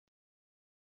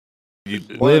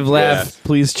Live, laugh,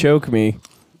 please choke me.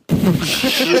 Why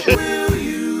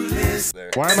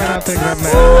am I not thinking of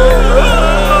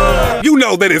that? You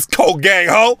know that it's Cold Gang,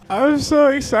 ho! I'm so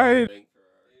excited.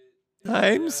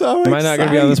 I'm so Am I not going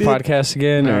to be on this podcast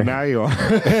again? No, Or? now you are.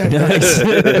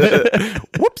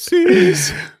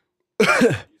 Whoopsies.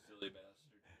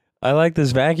 I like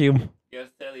this vacuum.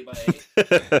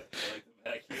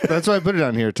 That's why I put it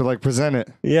on here, to like present it.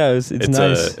 Yeah, it's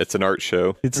nice. It's an art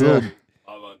show. It's a little.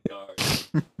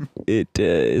 It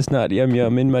is not yum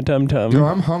yum in my tum tum. No,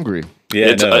 I'm hungry. Yeah,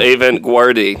 It's Avant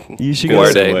Guardi. You should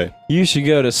Guardi. You should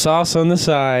go to Sauce on the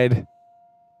Side.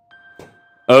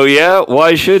 Oh yeah?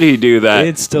 Why should he do that?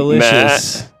 It's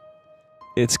delicious.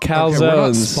 It's Okay, we're not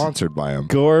calzones, sponsored by him.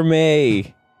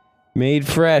 gourmet, made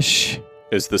fresh.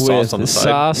 Is the sauce with on the side?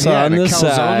 sauce Yeah, on and a the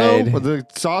calzone, side. though? The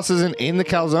sauce isn't in the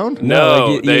calzone?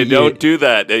 No, like they you- don't do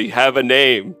that. They have a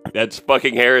name. That's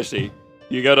fucking heresy.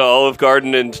 You go to Olive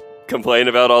Garden and complain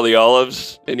about all the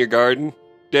olives in your garden,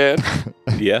 Dan?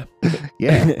 Yeah.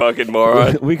 Yeah. Fucking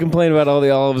moron. We complain about all the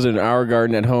olives in our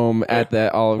garden at home at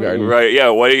that Olive Garden. Right, yeah.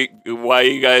 Why are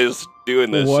you guys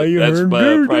doing this? Why you That's heard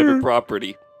my me? private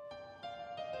property.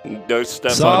 No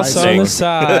step Sauce on on the things.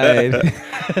 side.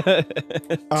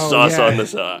 Oh, Sauce yeah. on the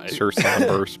side. Sure,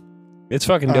 Sunburst. It's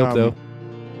fucking dope, though.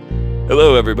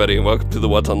 Hello, everybody, and welcome to the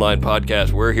What's Online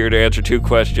podcast. We're here to answer two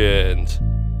questions.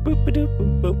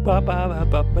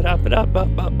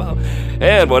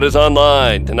 And what is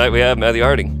online? Tonight we have Matthew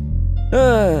Harding. We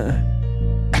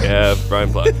have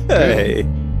Brian Pluck. Hey.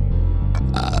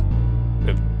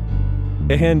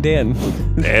 And Dan.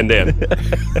 And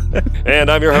Dan. And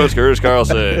I'm your host, Curtis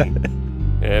Carlson.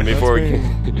 And before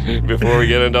we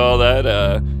get into all that,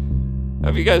 how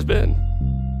have you guys been?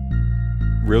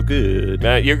 Real good.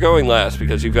 Matt, you're going last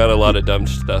because you've got a lot of dumb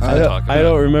stuff to talk about. I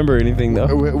don't remember anything,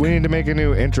 though. We need to make a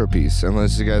new intro piece,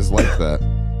 unless you guys like that.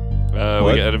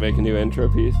 We got to make a new intro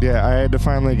piece. Yeah, I had to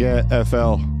finally get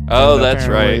FL. Oh, And that's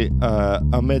right.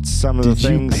 apparently, amidst some of the Did you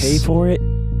things... pay for it?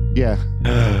 Yeah.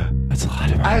 That's a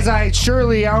lot of money. As I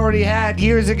surely already had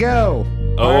years ago.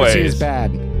 Always. Piracy is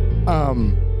bad.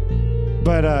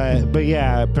 But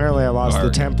yeah, apparently I lost the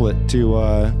template to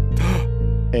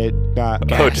it got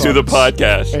To the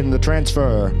podcast. and the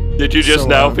transfer. Did you just So,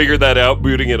 now figure that out,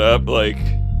 booting it up? Like,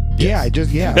 Yeah, I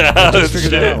just figured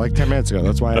it out like 10 minutes ago.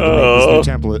 That's why I had to make this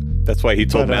new template. That's why he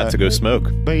told But, Matt to go smoke.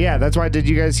 But yeah, that's why. Did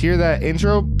you guys hear that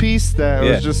intro piece that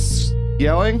Yeah. was just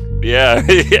yelling? yeah,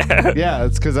 yeah. Yeah,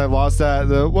 it's because I lost that.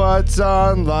 The What's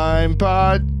Online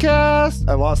podcast.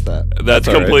 I lost that. That's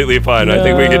all right. completely fine. I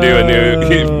think we could do a new. No.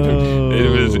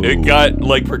 It got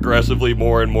like progressively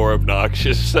more and more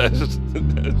obnoxious.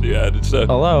 Yeah, so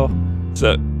Hello.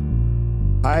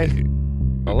 Hi.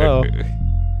 Hello.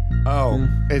 Oh,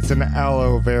 it's an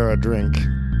aloe vera drink.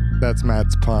 That's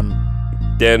Matt's pun.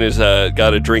 Dan has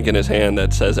got a drink in his hand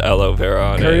that says aloe vera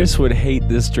on Curtis would hate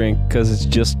this drink because it's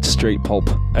just straight pulp.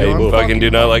 it. I No, I'm fucking do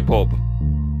not like pulp.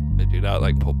 I do not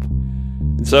like pulp.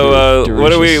 So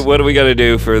delicious. what do we got to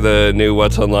do for the new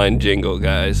What's Online jingle,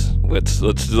 guys? Let's do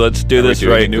Are this we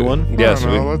doing right. a new one? Yes. I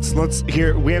don't know. Let's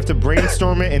hear. We have to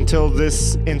brainstorm it until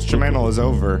this instrumental is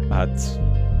over, That's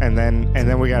and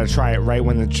then we gotta try it right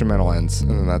when the instrumental ends, and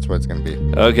then that's what it's gonna be.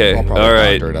 Okay. I'll probably All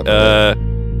right. doctor it up a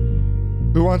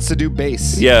Who wants to do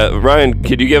bass? Yeah, Ryan,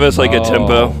 could you give us like a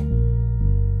tempo?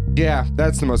 Yeah,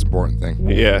 that's the most important thing.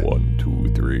 Yeah. 1,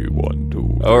 2, 3, 1,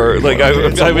 2. Or like I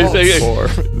was saying.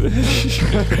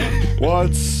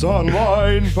 What's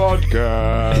Online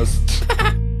podcast?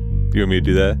 You want me to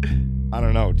do that? I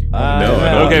don't know. Do you No, wanna I do don't.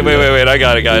 that? Okay, wait. I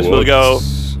got it, guys. We'll go.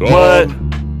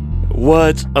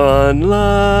 What's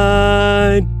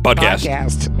online podcast?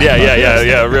 Podcast.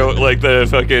 Yeah. Real like the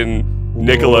fucking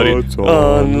Nickelodeon What's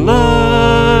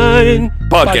online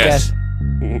podcast.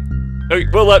 Okay,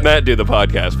 we'll let Matt do the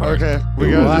podcast part. Okay, we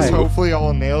gotta Why? just hopefully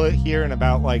all nail it here in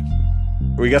about like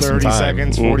We got some 30 time.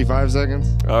 seconds, 45 seconds.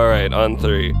 All right, on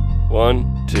 3.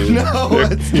 1, 2. No,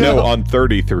 let's No, go. on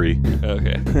 33.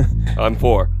 Okay, on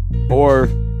 4. 4.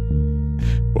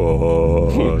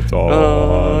 What's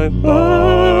Online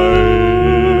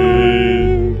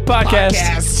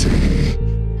Podcast.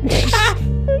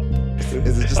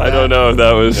 Is it just I don't know if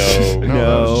that was. No, that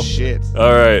No. was shit.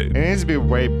 All right. It needs to be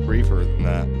way briefer than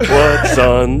that. What's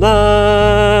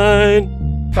online?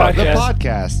 The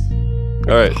podcast.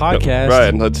 All right. Podcast.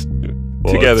 Ryan, let's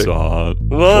together. on?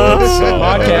 What's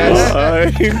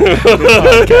Podcast.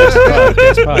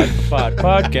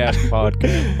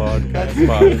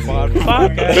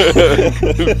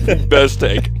 Podcast. Best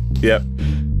take. Yep.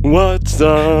 What's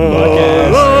on?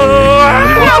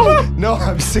 No,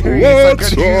 I'm serious. I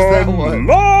couldn't use that one.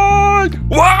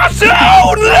 What's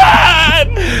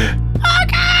online?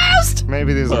 Podcast.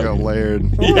 like a layered.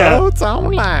 Yeah. it's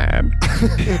online.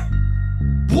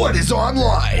 What is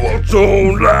online? What's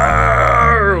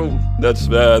online? That's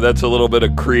a little bit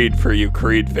of Creed for you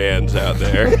Creed fans out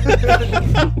there.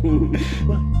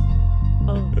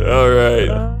 All right.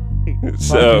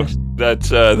 So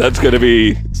that's gonna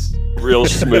be real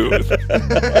smooth.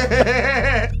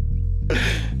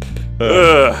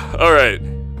 All right.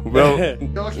 Well,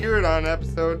 You'll hear it on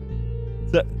episode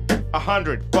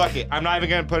 100. Fuck it. I'm not even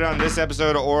gonna put it on this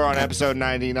episode or on episode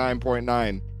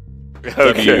 99.9.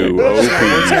 okay. We're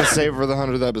just gonna save for the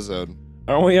 100th episode.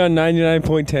 Aren't we on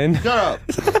 99.10? Shut up.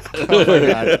 Oh my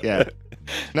god. Yeah.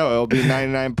 No, it'll be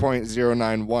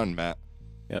 99.091, Matt.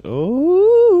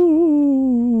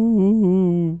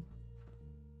 Ooh.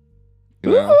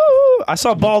 You know? Ooh. I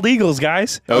saw bald eagles,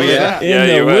 guys. Oh, yeah. In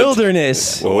the you went.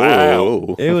 wilderness.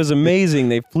 Wow. It was amazing.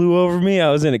 They flew over me.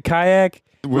 I was in a kayak.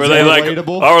 Were they like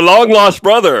relatable? our long lost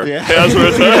brother? Yeah. Has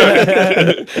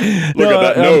returned. Look at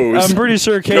that nose. I'm pretty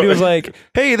sure Katie was like,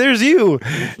 "Hey, there's you,"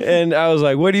 and I was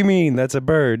like, "What do you mean? That's a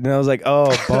bird?" And I was like,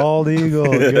 "Oh, bald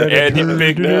eagle." And your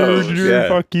big nose. Yeah.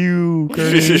 Fuck you,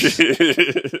 Curtis.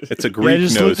 It's a Yeah, I Greek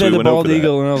just nose. looked at We the went bald over that.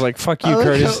 eagle and I was like, "Fuck you, I like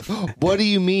Curtis." how- what do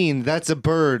you mean? That's a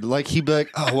bird. Like, he'd be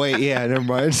like, oh, wait, yeah, never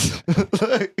mind.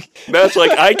 Matt's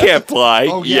like, I can't fly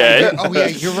oh, yeah, yet. oh, yeah,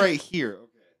 you're right here.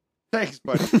 Okay. Thanks,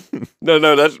 buddy.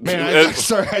 No, that's Man,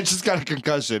 sorry, I just got a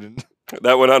concussion.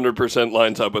 that 100%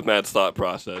 lines up with Matt's thought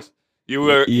process. You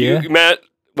were, Yeah. Matt.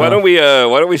 Why don't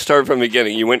we start from the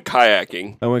beginning? You went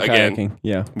kayaking. I went again. kayaking.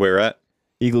 Yeah, Where at?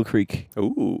 Eagle Creek.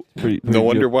 Ooh. Pretty No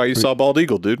wonder good. why you saw bald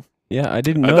eagle, dude. Yeah, I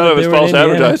didn't know. I thought that it was they were in false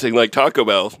Indiana. advertising, like Taco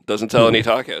Bell doesn't tell any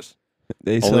tacos.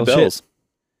 They Only sell bells.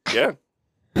 Yeah.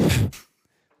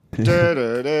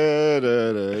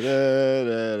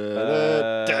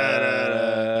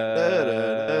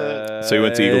 So you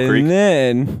went to Eagle Creek? And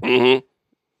then hmm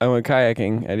I went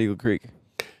kayaking at Eagle Creek.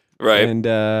 Right.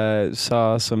 And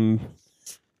saw some.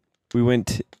 We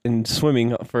went in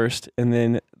swimming first, and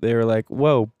then they were like,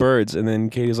 "Whoa, birds!" And then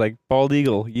Katie was like, "Bald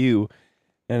eagle, you,"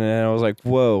 and then I was like,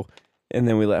 "Whoa," and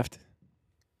then we left.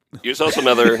 You saw some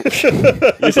other.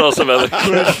 You saw some other.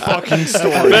 Good fucking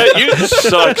story. Matt, you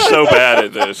suck so bad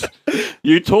at this.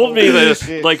 You told me this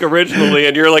like originally,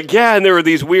 and you're like, yeah, and there were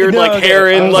these weird No, like okay,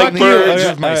 heron I was like on the birds.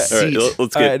 edge of my All right, seat. All right,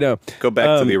 let's All right, no. go back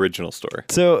to Um, the original story.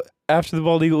 So after the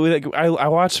bald eagle, I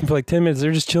watched them for like 10 minutes.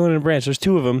 They're just chilling in a branch. There's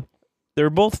two of them. They were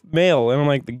both male, and I'm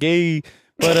like the gay,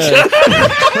 but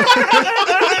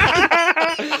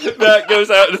Matt goes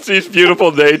out and sees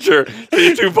beautiful nature.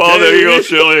 Sees two bald eagles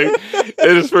chilling.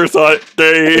 And his first thought,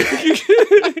 they.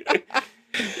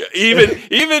 even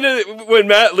when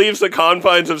Matt leaves the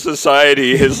confines of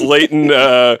society, his latent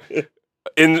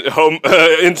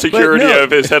insecurity But no.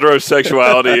 of his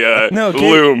heterosexuality No,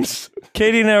 looms.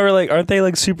 Katie and I were like, aren't they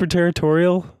like super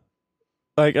territorial?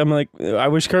 Like I'm like, I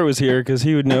wish Kurt was here because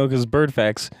he would know because bird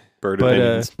facts. Bird But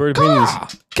opinions. bird opinions.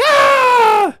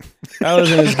 Caw! That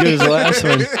wasn't as good as the last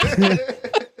one.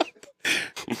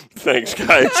 Thanks,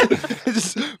 guys.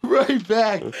 Just right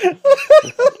back.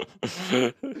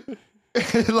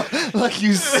 like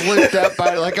you slipped that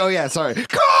by, like, oh yeah, sorry.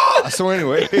 So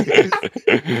anyway.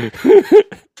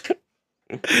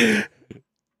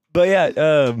 But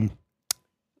yeah,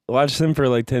 watched them for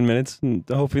like 10 minutes, and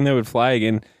hoping they would fly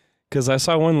again. Because I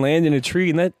saw one land in a tree,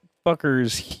 and that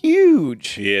fucker's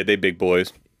huge. Yeah, they big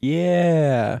boys.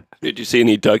 Yeah. Did you see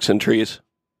any ducks in trees?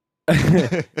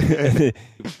 You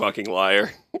fucking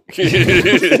liar.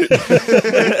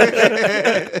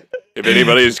 If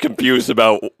anybody's confused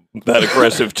about that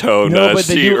aggressive tone, No, but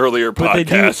they see do- earlier But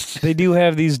podcasts. they do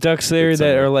have these ducks there It's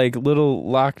that a- are like little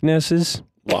Loch Nesses.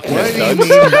 Loch What Ness do you ducks. mean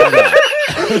by that?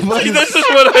 What is- This is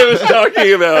what I was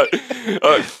talking about.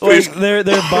 Please, Like their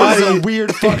This is a body.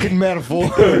 weird fucking metaphor.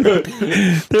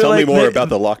 Tell me more about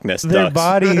the Loch Ness their ducks.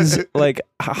 bodies like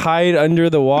hide under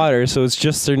the water, so it's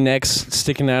just their necks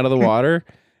sticking out of the water,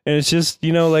 and it's just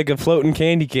like a floating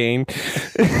candy cane.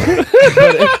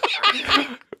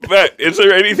 Matt, is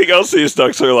there anything else these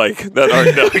ducks are like that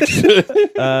aren't ducks?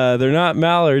 They're not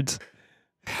mallards,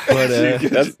 but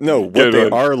That's, no, what Good they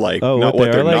one. are like, Oh, not what what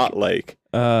they they're are like? not like.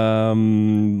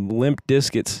 limp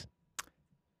discus.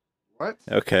 What?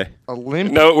 Okay. A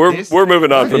limp No, we're disc?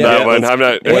 moving on from Yeah, that one. let's- I'm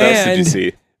not. What else did you And-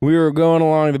 see? We were going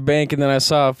along the bank, and then I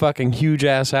saw a fucking huge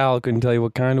ass owl. I couldn't tell you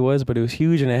what kind it was, but it was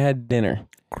huge, and it had dinner.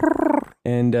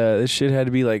 And this shit had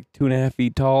to be like 2.5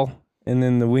 feet tall, and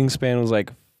then the wingspan was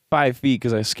like 5 feet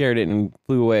because I scared it and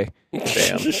flew away.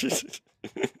 Damn.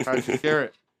 How'd you scare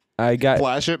it? I got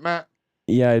Flash it, Matt?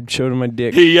 yeah, I showed him my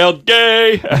dick. He yelled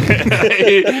gay.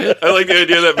 I like the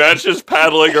idea that Matt's just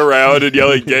paddling around and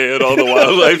yelling gay at all the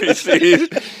wildlife he sees.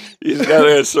 He's got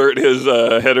to assert his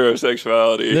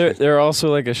heterosexuality. There are also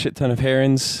like a shit ton of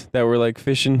herons that were like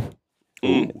fishing,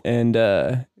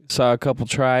 and saw a couple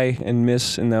try and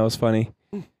miss, and that was funny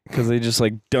because they just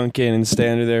like dunk in and stay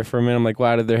under there for a minute. I'm like,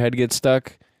 wow, did their head get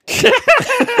stuck? I'm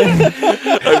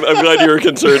glad you were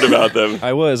concerned about them.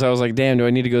 I was like, damn, do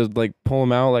I need to go like pull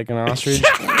them out like an ostrich?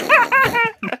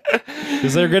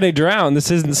 Because they're gonna drown.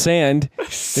 This isn't sand;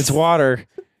 it's water.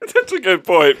 That's a good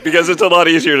point, because it's a lot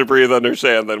easier to breathe under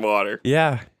sand than water.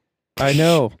 Yeah, I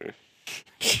know.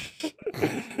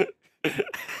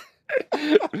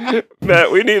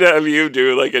 Matt, we need to have you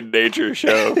do like a nature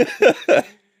show. Definitely.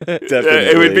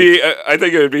 It would be. I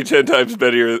think it would be 10 times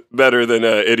better than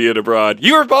Idiot Abroad.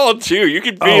 You were bald too. You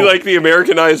could be like the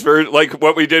Americanized version, like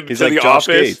what we did to like The Josh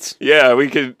Office. Gates. Yeah, we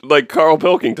could like Carl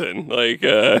Pilkington. Like,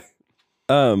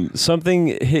 something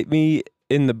hit me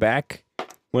in the back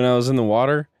when I was in the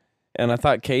water, and I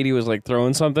thought Katie was like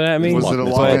throwing something at me. Was it a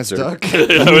Loch Ness duck?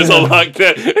 it was a Loch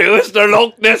Ness. It was the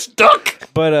Loch Ness duck.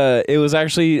 But it was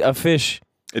actually a fish.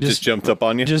 It just jumped up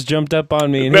on you? Just jumped up on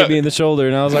me and hit me in the shoulder,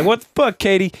 and I was like, "What the fuck,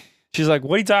 Katie?" She's like,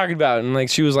 "What are you talking about?" And like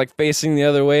she was like facing the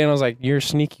other way, and I was like, "You're a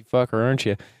sneaky fucker, aren't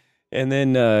you?" And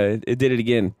then it did it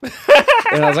again,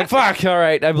 and I was like, "Fuck, all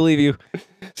right, I believe you."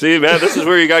 See, man, this is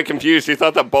where you got confused. You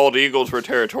thought that bald eagles were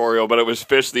territorial, but it was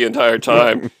fish the entire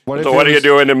time. What are you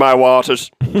doing in my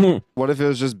waters? What if it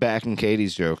was just backing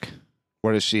Katie's joke?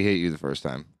 What if she hit you the first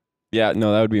time? Yeah,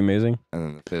 no, that would be amazing. And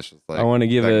then the fish was like, I want to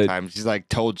give second time, she's like,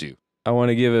 told you. I want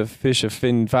to give a fish a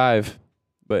fin 5,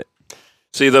 but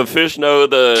see, the fish know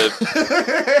the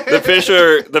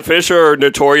fish are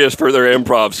notorious for their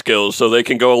improv skills, so they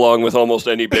can go along with almost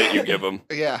any bit you give them.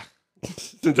 Yeah.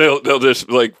 They'll just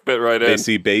like fit right in. They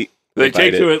see bait. They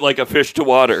take to it like a fish to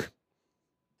water.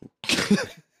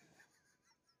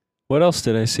 What else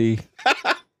did I see?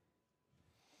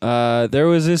 There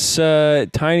was this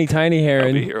tiny heron.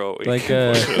 I'll be here all week. Like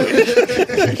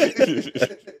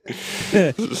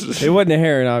it wasn't a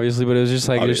heron, obviously, but it was just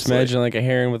like just imagine like a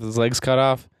heron with his legs cut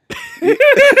off.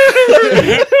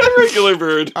 Regular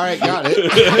bird. All right, got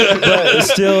it. But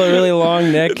still a really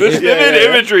long neck. The vivid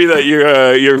imagery that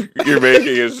you're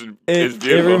making is beautiful.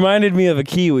 It reminded me of a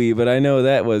kiwi, but I know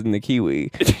that wasn't a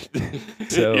kiwi.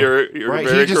 So you're right,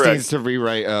 very he just correct. needs to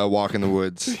rewrite Walk in the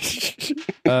Woods.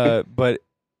 But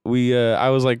I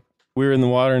was like, we were in the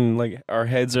water and like our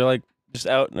heads are like just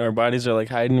out and our bodies are like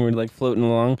hiding. We're like floating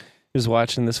along, just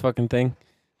watching this fucking thing,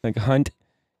 like a hunt.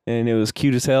 And it was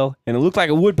cute as hell. And it looked like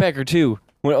a woodpecker too,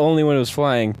 only when it was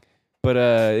flying. But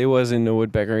it wasn't a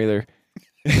woodpecker either.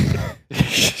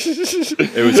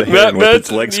 It was a heron with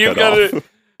its legs cut off.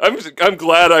 I'm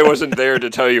glad I wasn't there to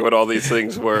tell you what all these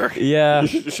things were. Yeah.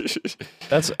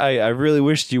 I really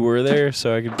wished you were there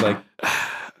so I could like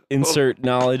insert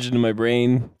knowledge into my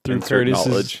brain through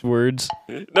Curtis's words.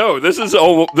 No, this is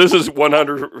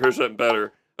 100%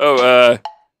 better. Oh,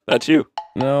 that's you.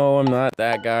 No, I'm not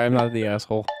that guy. I'm not the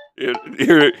asshole. He's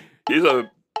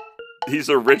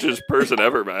the richest person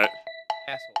ever, Matt.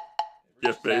 Asshole.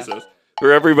 Jeff Bezos.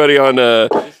 For everybody on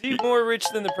Is he more rich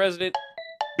than the president?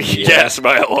 Yes,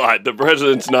 by a lot. The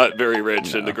president's not very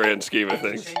rich in the grand scheme of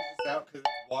things.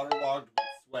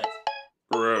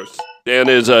 Gross. Dan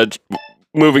is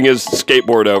moving his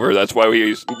skateboard over. That's why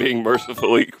he's being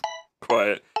mercifully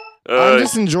quiet. I'm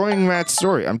just enjoying Matt's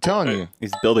story. I'm telling you.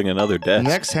 He's building another desk.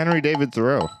 Next Henry David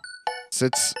Thoreau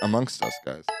sits amongst us,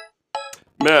 guys.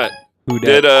 Matt, Who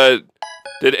did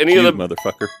any of the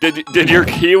motherfucker? Did your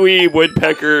kiwi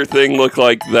woodpecker thing look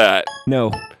like that?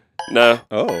 No. No.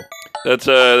 Oh. That's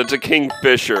a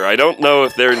kingfisher. I don't know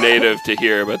if they're native to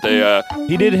here, but they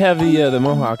He did have the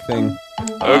mohawk thing.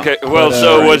 Okay. Well, But,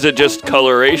 so was it just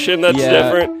coloration that's yeah,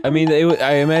 different? I mean,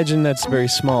 I imagine that's very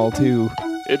small too.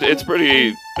 It's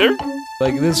pretty. They're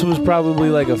Like this was probably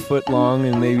like a foot long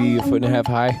and maybe a foot and a half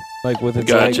high. Like with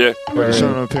its gotcha. You're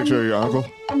showing him a picture of your uncle?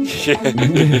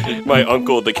 My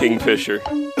uncle, the kingfisher.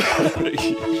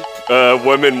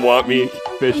 Women want me,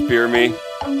 fish fear me.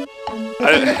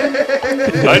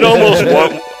 I'd almost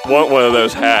want one of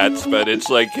those hats, but it's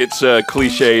like it's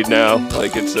cliched now.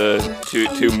 Like it's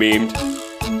too memed.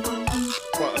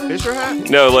 What, a fisher hat?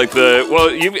 No, like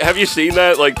have you seen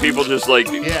that? Like people just like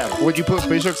Yeah. Would you put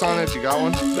fish hooks on it if you got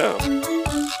one? no.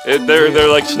 They're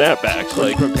like snapbacks. Would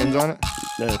Like you put pins on it?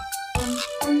 no.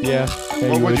 Yeah.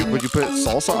 Or would you put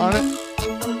salsa on it?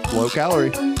 Low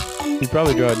calorie. You'd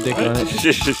probably draw a dick on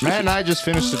it. Matt and I just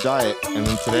finished a diet, and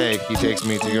then today he takes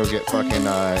me to go get fucking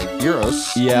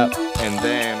gyros. Yeah. And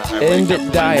then I End wake up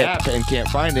from diet. my nap and can't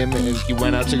find him, and he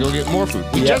went out to go get more food.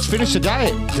 We Yep. just finished a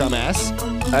diet, dumbass.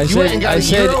 I You went and got a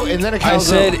gyro and then a I calzone.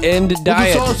 said end With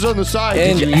diet. the sauce on the side.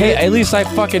 And Did you eat hey, it? at least I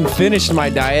fucking finished my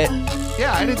diet.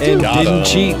 Yeah, I did too. and Got didn't 'em.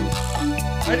 cheat.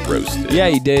 Roasted. Yeah,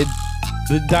 he did.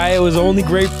 The diet was only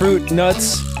grapefruit,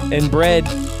 nuts, and bread.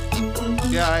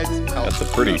 Yeah, That's a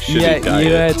pretty shitty Yeah, diet.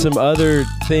 you had some other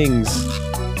things.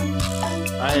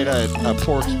 I had a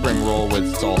pork spring roll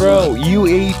with salsa. Bro, you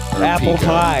ate Or apple pico.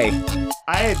 pie.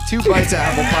 I had 2 bites of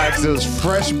apple pie because it was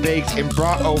fresh baked and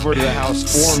brought over to the house for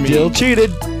Still me.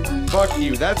 cheated. Fuck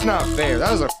you. That's not fair.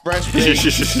 That was a fresh baked,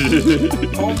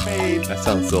 homemade. That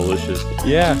sounds delicious.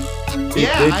 Yeah.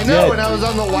 Yeah, It I know. did. And I was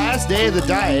on the last day of the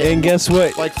diet. And guess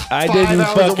what? like I 5 didn't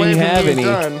hours away fucking from have being any.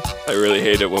 done. I really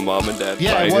hate it when mom and dad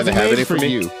Yeah, fight. it wasn't have made any for for me?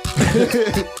 you.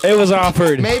 It was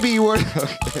offered. Maybe you were.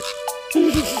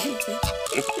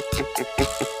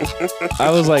 I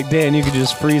was like, Dan, you could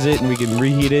just freeze it and we can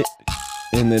reheat it.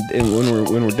 And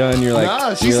when we're done, you're like,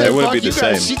 Nah, she you're said, it wouldn't fuck be you the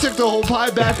guys. same. She took the whole pie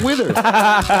back with her.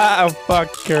 like,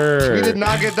 fuck her. We did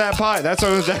not get that pie. That's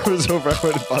why that was over. I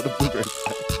went and bought a blueberry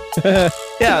pie.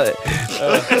 Yeah.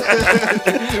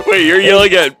 Wait, you're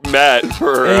yelling at Matt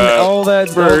for And all that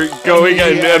for going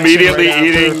and Immediate immediately action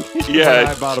right eating. But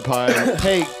Yeah, I bought a pie.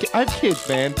 Hey, I have kids,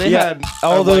 man. They yeah, had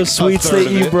all like, those a sweets third that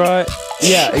of you it. brought.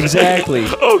 Yeah, exactly.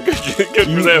 oh, good for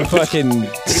You them. fucking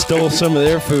stole some of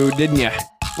their food, didn't you?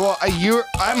 Well,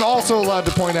 I'm also allowed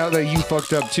to point out that you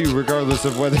fucked up too, regardless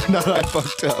of whether or not I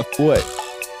fucked up. What?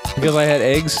 Because I had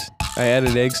eggs. I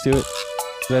added eggs to it. Is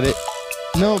that it?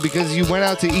 No, because you went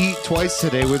out to eat twice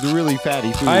today with really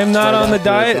fatty food. I am not right on the after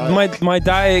diet. My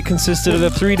diet consisted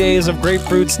of 3 days of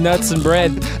grapefruits, nuts, and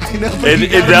bread. I know, but you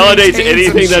It gotta validates maintain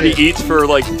anything some that he shit. eats for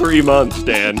like 3 months,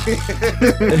 Dan.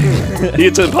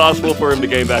 It's impossible for him to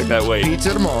gain back that weight.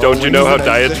 Pizza tomorrow. Don't you know how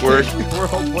Wednesday. diets work? We're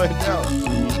all planned out.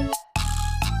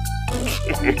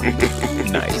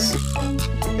 Nice.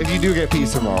 If you do get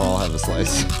pizza tomorrow, I'll have a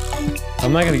slice.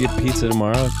 I'm not gonna get pizza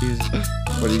tomorrow. Jesus.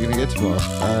 What are you gonna get tomorrow?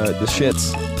 The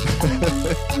shits.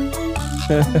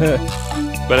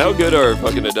 But how good are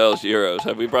fucking Adele's gyros?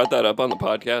 Have we brought that up on the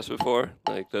podcast before?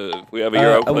 Like we have a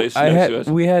gyro place next to us.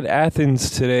 We had Athens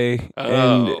today,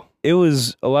 and Oh. it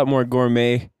was a lot more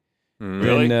gourmet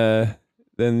Really?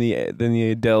 than the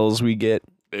Adele's we get.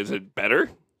 Is it better?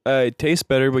 It tastes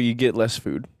better, but you get less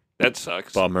food. That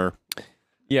sucks. Bummer.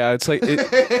 Yeah, it's like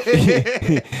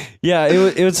yeah,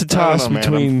 it was a toss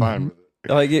between. I'm fine with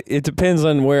it. Like it depends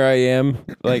on where I am,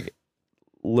 like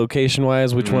location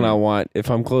wise, which one I want. If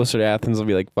I'm closer to Athens, I'll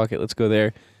be like, fuck it, let's go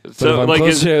there. But if I'm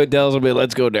closer to Adele's, I'll be like,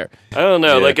 let's go there. I don't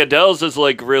know. Yeah. Like Adele's is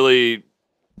like really,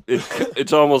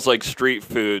 it's almost like street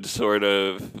food, sort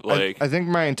of like. I think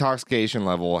my intoxication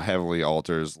level heavily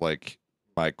alters like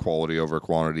my quality over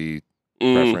quantity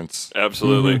preference.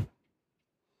 Absolutely.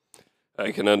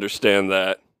 I can understand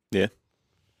that. Yeah.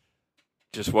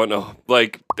 Just want to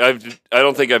like I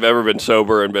don't think I've ever been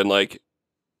sober and been like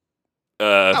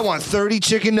I want 30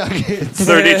 chicken nuggets.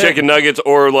 30 chicken nuggets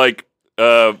or like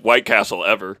White Castle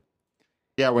ever.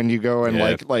 Yeah, when you go and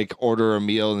Yeah. like order a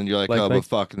meal and you're like, oh, Like- but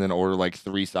fuck, and then order like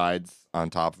 3 sides on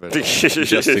top of it. Just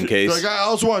in You're case. like, I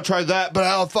also want to try that, but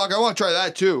oh fuck, I want to try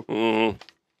that too. Mhm.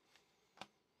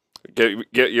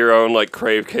 Get your own like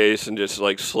crave case and just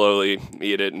like slowly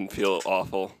eat it and feel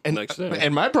awful And next day.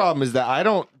 and my problem is that I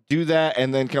don't do that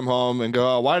and then come home and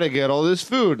go, oh, why did I get all this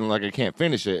food? And like I can't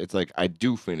finish it. It's like I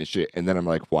do finish it, and then I'm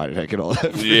like, why did I get all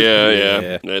that food? yeah,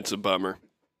 Yeah. It's a bummer.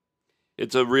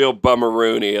 It's a real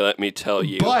bummeroony, let me tell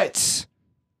you. But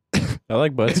I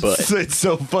like butts. it's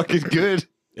so fucking good.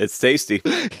 It's tasty.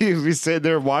 You'd be sitting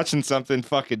there watching something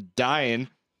fucking dying.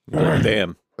 Oh,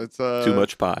 damn. It's Too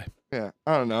much pie. Yeah,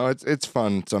 I don't know. It's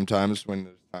fun sometimes when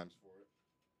there's times for it.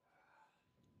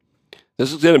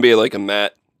 This is going to be like a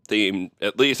Matt theme,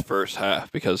 at least first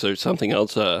half, because there's something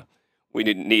else we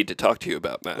need to talk to you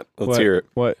about, Matt. Let's hear it.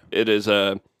 What? It is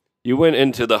you went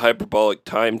into the Hyperbolic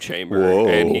Time Chamber, Whoa.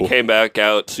 and he came back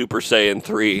out Super Saiyan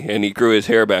 3, and he grew his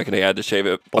hair back, and he had to shave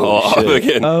it Holy all off shit.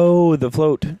 again. Oh, the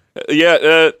float.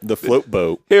 Yeah, The float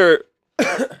boat. here,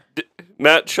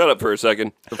 Matt, shut up for a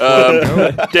second.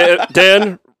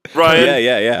 Dan, Ryan,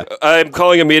 Yeah. I'm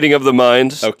calling a meeting of the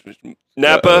minds. Okay.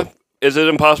 Nappa, Uh-oh. is it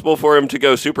impossible for him to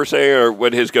go Super Saiyan, or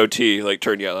would his goatee like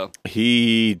turn yellow?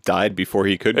 He died before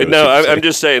he could go No, Super I'm Saiyan.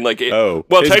 just saying, like, Oh,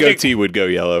 well, his technically, goatee would go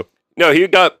yellow. no, he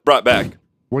got brought back.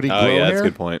 Would he grow Oh, yeah, that's hair? a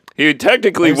good point. He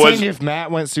technically Are you was. saying if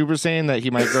Matt went Super Saiyan that he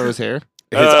might grow his hair?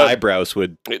 His eyebrows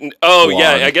would. Oh yeah,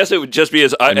 blonde. I guess it would just be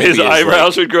his And maybe his his,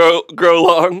 eyebrows would grow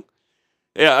long.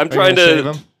 Yeah, I'm Are you trying gonna shave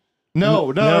to. him?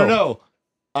 No. No.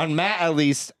 On Matt, at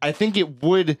least, I think it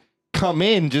would come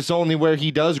in just only where he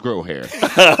does grow hair.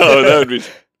 Oh, that would be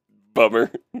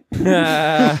bummer.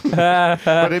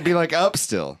 But it'd be like up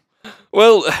still.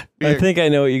 Well, I think I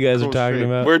know what you guys are Cool talking streak.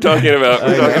 about. we're talking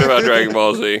about Dragon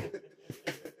Ball Z.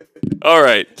 All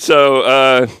right,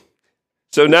 so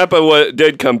So Nappa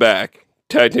did come back,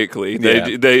 technically.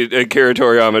 Akira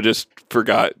Toriyama just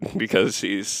forgot because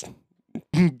he's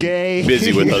Gay.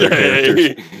 Busy with other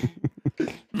characters.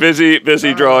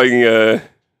 busy drawing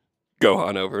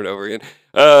Gohan over and over again.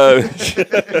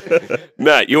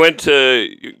 Matt,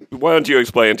 why don't you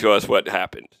explain to us what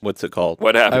happened? What's it called?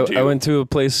 What happened to you? I went to a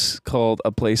place called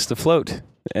A Place to Float,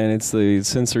 and it's the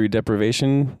sensory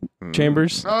deprivation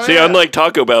chambers. Oh, See, yeah. unlike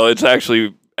Taco Bell, it's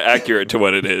actually accurate to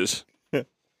what it is.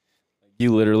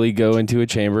 You literally go into a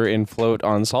chamber and float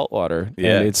on salt water,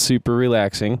 Yeah. and it's super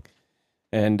relaxing.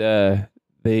 And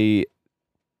they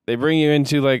bring you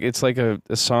into it's like a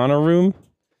sauna room,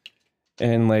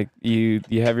 and like you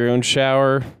have your own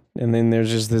shower, and then there's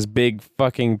just this big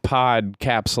fucking pod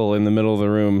capsule in the middle of the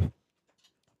room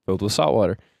filled with salt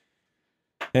water.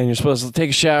 And you're supposed to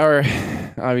take a shower,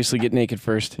 obviously get naked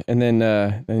first, and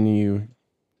then you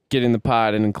get in the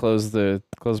pod and then close the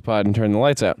pod and turn the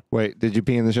lights out. Wait, did you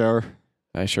pee in the shower?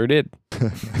 I sure did.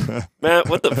 Matt,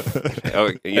 what the?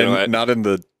 Oh, you know what? Not in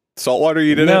the salt water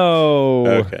you didn't? No.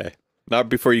 Okay. Not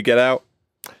before you get out?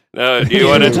 No, do you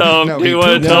want to tell him? No, do you we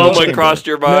want to pooped tell in him the what chamber. crossed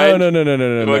your mind?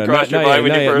 No. What crossed your mind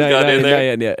when you first got in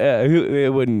there? Yeah.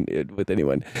 It wouldn't with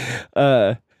anyone.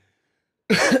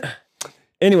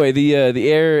 Anyway, the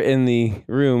air in the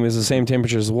room is the same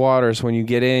temperature as water, so when you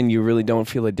get in, you really don't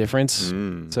feel a difference.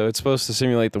 So it's supposed to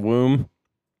simulate the womb.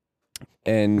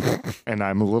 And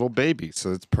I'm a little baby,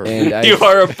 so it's perfect. and You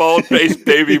are a bald-faced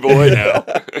baby boy now.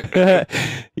 yeah.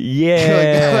 Like,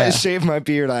 now that I shave my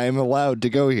beard, I am allowed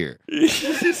to go here.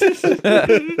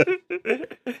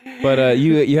 But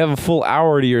you have a full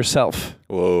hour to yourself,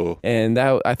 Whoa. and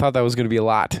I thought that was going to be a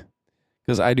lot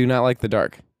because I do not like the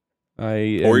dark. Or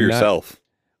am yourself.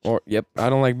 Yep, I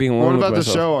don't like being alone. What with about the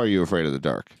myself. show? Are you afraid of the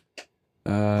dark?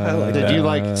 like Did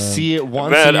you see it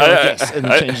once Man, and you're like, yes, and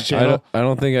change the channel? I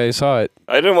don't think I saw it.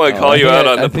 I didn't want to call I you think out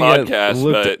I- on I the think I podcast,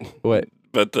 looked but What?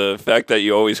 but the fact that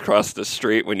you always cross the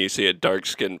street when you see a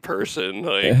dark-skinned person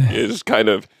is kind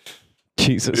of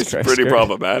Jesus Christ. pretty Kurt.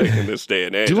 problematic in this day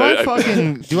and age. Do I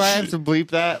have to bleep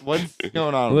that? What's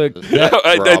going on? Look, with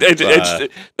this?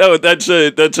 That's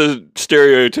a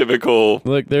stereotypical.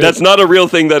 Look, That's not a real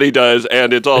thing that he does,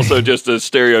 and it's also just a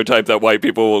stereotype that white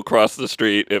people will cross the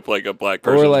street if like a black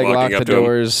person or like lock walking the up to him.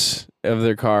 doors of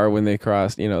their car when they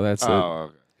cross. That's Oh,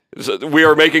 okay. So we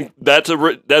are making that's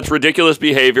ridiculous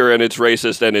behavior, and it's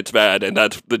racist, and it's bad, and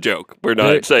that's the joke. We're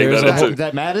not saying there's that. It's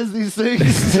That matters these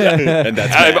things? And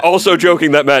that's I'm Matt. also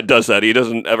joking that Matt does that. He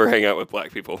doesn't ever hang out with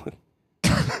black people.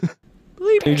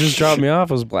 You just dropped me off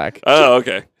as black. Oh,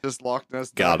 okay. Just Loch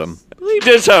Ness. Got him. He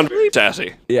did sound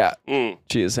sassy. Yeah, Mm.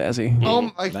 she is sassy.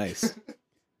 Nice.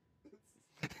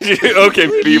 Okay,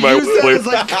 be my Use that bleep. as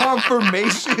like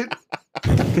confirmation.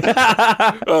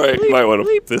 All right, might want to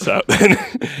bleep this out then.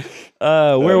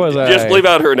 Where was I? Just leave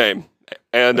out her name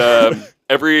and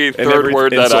every third every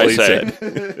word that I insult he say.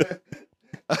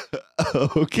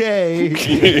 Okay.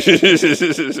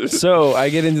 So I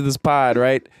get into this pod,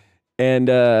 right? And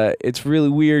it's really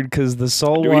weird because the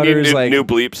salt Do we water need is like new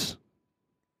bleeps?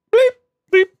 Bleep,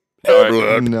 bleep. All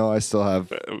right. No, I still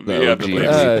have You have the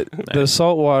OG. bleeps. the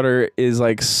salt water is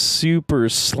like super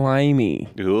slimy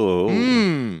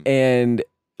Ooh.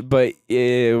 but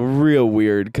real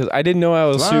weird because I didn't know I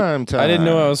was Slime time. I didn't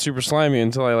know I was super slimy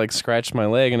until I like scratched my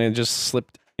leg and it just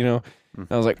slipped.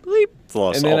 I was like, bleep. It's a lot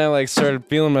of And salt. then I like started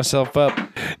feeling myself up.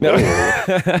 No,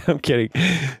 I'm kidding.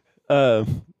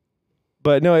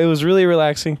 But no, it was really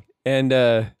relaxing, and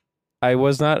I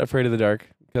was not afraid of the dark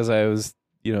because I was,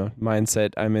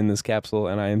 mindset. I'm in this capsule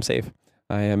and I am safe.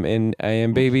 I am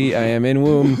baby. I am in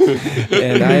womb,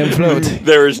 and I am float.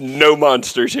 There is no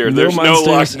monsters here. No There's no Loch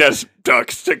monsters. Ness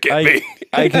ducks to get me.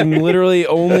 I can literally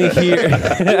only hear.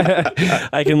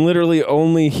 I can literally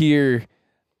only hear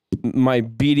my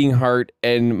beating heart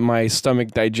and my stomach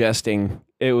digesting.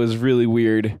 It was really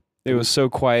weird. It was so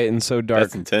quiet and so dark.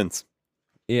 That's intense.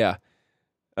 Yeah.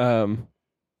 And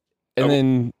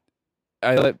then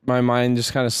I let my mind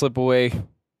just kind of slip away.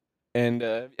 And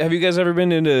have you guys ever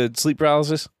been into sleep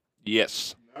paralysis?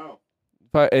 Yes.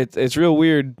 But it's real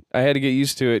weird. I had to get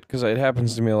used to it because it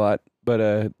happens to me a lot.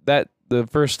 But the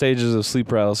first stages of sleep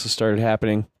paralysis started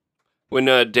happening. When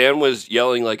Dan was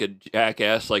yelling like a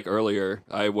jackass like earlier,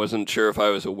 I wasn't sure if I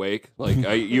was awake. Like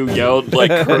you yelled like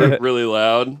really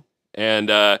loud, and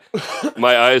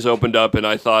my eyes opened up, and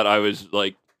I thought I was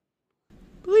like,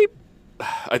 bleep.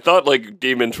 I thought like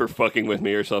demons were fucking with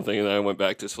me or something, and then I went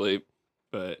back to sleep.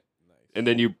 And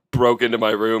then you broke into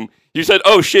my room. You said,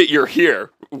 "Oh shit, you're here."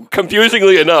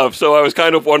 confusingly enough, so I was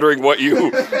kind of wondering what you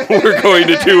were going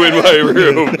to do in my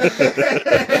room.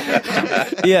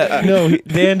 Yeah, no,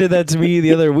 Dan did that to me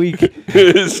the other week.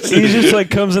 He just like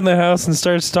comes in the house and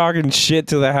starts talking shit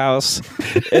to the house,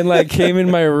 and like came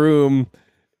in my room,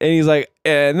 and he's like,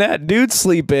 "And that dude's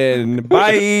sleeping.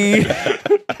 Bye."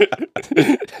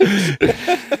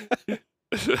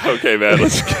 Okay, man,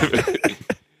 let's give it.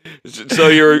 So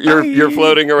you're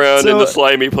floating around in the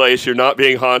slimy place. You're not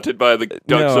being haunted by the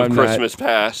ghosts of Christmas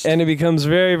past. And it becomes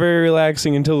very, very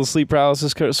relaxing until the sleep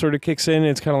paralysis sort of kicks in.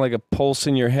 It's kind of like a pulse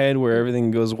in your head where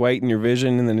everything goes white in your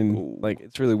vision, and then like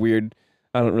it's really weird.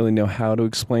 I don't really know how to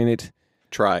explain it.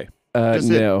 Try.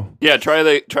 No. Yeah, try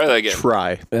that again.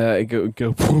 Try.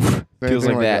 Go poof. Feels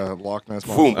like that. Loch Ness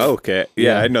Boom. Monster. Okay.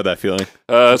 Yeah, I know that feeling.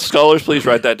 Scholars, please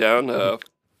write that down.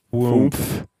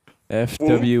 Woomph.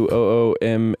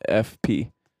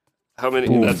 FWOOMFP. How many?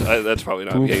 That's probably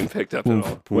not getting picked up at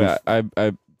all. Well, I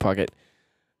fuck it.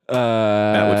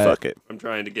 That would fuck it. I'm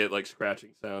trying to get like scratching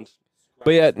sounds.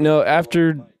 But yeah, no.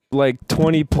 After like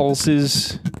 20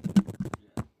 pulses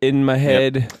in my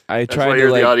head, I That's tried why to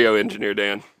you're like the audio engineer,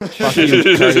 Dan. fuck you,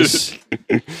 'cause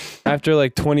after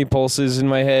like 20 pulses in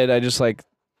my head, I just like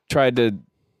tried to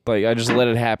I just let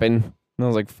it happen, and I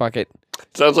was like, fuck it.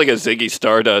 Sounds like a Ziggy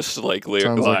Stardust like lyric.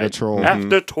 Sounds like a troll.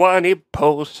 After 20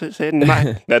 pulses in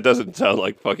my... That doesn't sound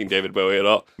like fucking David Bowie at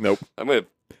all. Nope. I'm going to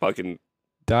fucking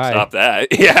Die. stop that.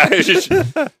 Yeah.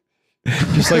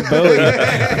 Just like Bowie.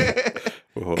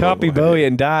 Copy Bowie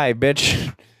and die,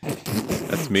 bitch.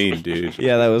 That's mean, dude.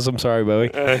 Yeah, I'm sorry,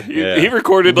 Bowie. He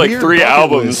recorded like Weird 3 bucket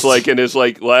albums list. like in his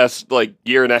like last like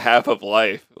year and a half of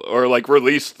life, or like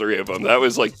released 3 of them. That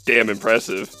was like damn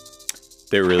impressive.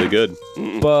 They're really good.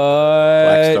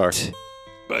 But Black Star.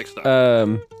 Black Star.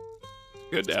 um,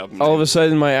 Good album. all of a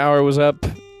sudden my hour was up,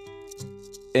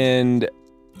 and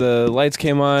the lights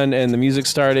came on and the music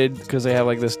started because they have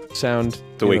like this sound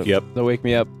To wake you up. To wake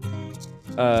me up.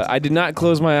 I did not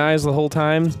close my eyes the whole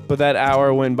time, but that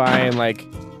hour went by in like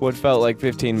what felt like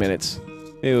 15 minutes.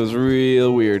 It was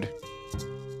real weird.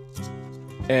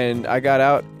 And I got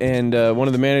out, and one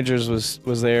of the managers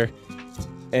was there,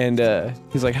 and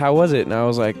he's like, "How was it?" And I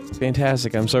was like,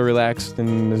 "Fantastic! I'm so relaxed,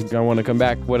 and I want to come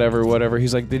back. Whatever."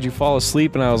 He's like, "Did you fall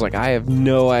asleep?" And I was like, "I have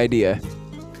no idea."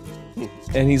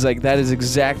 And he's like, "That is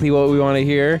exactly what we want to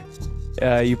hear.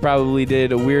 You probably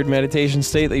did a weird meditation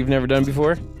state that you've never done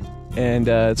before, and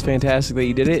it's fantastic that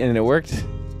you did it, and it worked.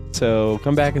 So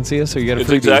come back and see us, or you got a It's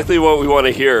freebie." exactly what we want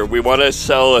to hear. We want to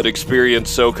sell an experience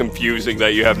so confusing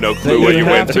that you have no clue what you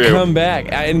went have to through. come back,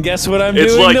 and guess what I'm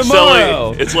It's doing like tomorrow?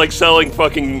 selling. It's like selling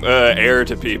fucking air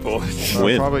to people.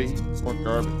 Win. Probably more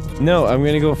garbage. No, I'm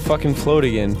gonna go fucking float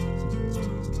again.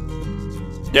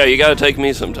 Yeah, you got to take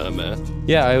me sometime, man.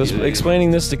 Yeah, I was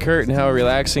explaining this to Kurt and how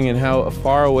relaxing and how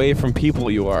far away from people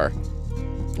you are.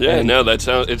 Yeah, And- no, it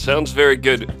sounds very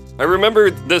good. I remember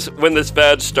this when this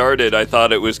fad started. I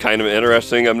thought it was kind of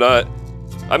interesting. I'm not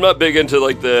big into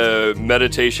like the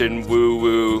meditation woo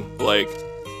woo like.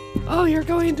 Oh, you're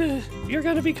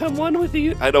gonna become one with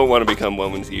the. I don't want to become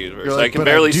one with the universe. You're like, I can "But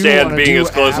I barely do stand wanna being do as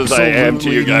close as I am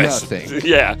to you guys. absolutely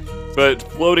Yeah, but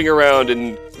floating around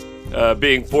and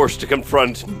being forced to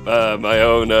confront my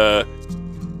own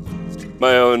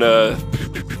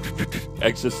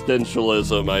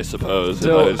existentialism, I suppose.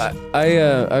 So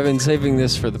I've been saving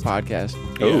this for the podcast.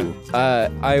 Oh.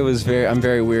 I'm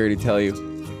very weary to tell you,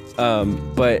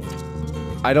 but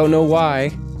I don't know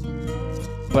why.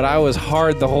 But I was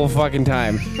hard the whole fucking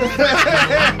time.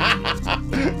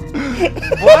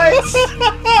 What?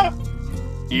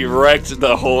 Erect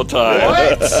the whole time.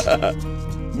 What?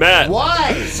 Matt.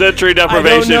 Why? Sensory I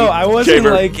deprivation. don't know. I wasn't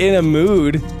chamber. like in a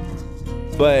mood,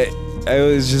 but I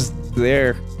was just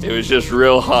there. It was just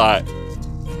real hot.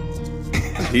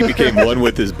 He became one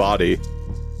with his body.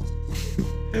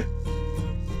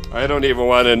 I don't even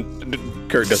want to.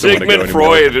 Kurt doesn't want to go Sigmund anymore.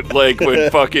 Freud like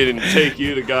would fucking take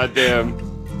you to goddamn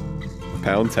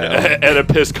Pound Town.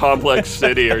 Oedipus Complex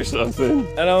City or something.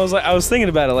 And I was thinking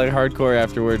about it like hardcore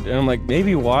afterward, and I'm like,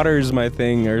 maybe water's my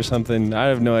thing or something. I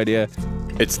have no idea.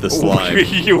 It's the slime.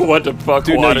 You want to fuck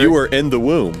Dude, water? no, you were in the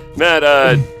womb. Matt,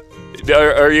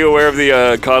 are you aware of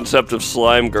the concept of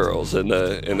slime girls in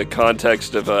the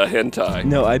context of hentai?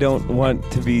 No, I don't want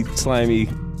to be slimy.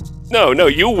 No,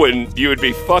 you wouldn't. You would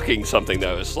be fucking something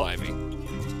that was slimy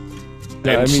and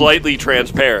I mean- slightly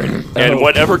transparent, and Oh.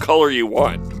 whatever color you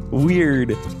want.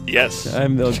 Weird. Yes.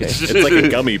 I'm okay. It's like a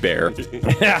gummy bear.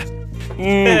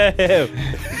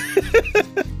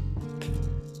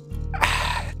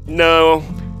 No,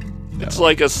 it's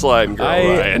like a slime girl,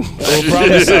 Ryan. will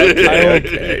promise,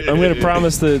 Okay. I'm going to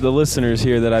promise the listeners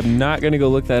here that I'm not going to go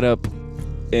look that up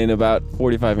in about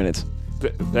 45 minutes.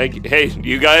 Thank you. Hey,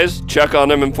 you guys, check on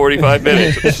him in 45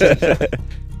 minutes.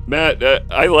 Matt,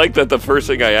 I like that the first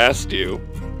thing I asked you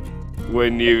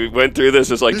when you went through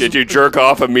this is like, did you jerk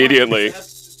off immediately?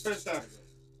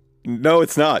 No,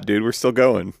 it's not, dude. We're still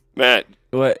going. Matt.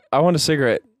 What? I want a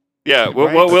cigarette. Yeah,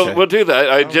 we'll do that.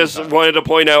 I just wanted to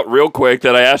point out real quick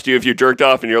that I asked you if you jerked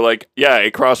off, and you're like, yeah,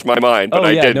 it crossed my mind, but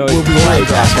I didn't. No, We'll be right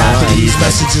back after these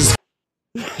messages.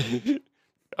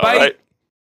 All right.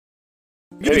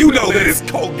 You know that it's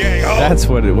cold gang, huh? That's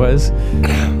what it was.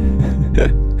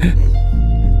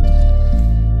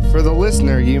 For the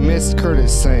listener, you missed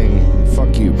Curtis saying,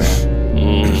 fuck you,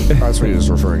 man. That's what he was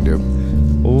referring to.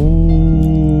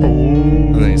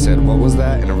 And then he said, what was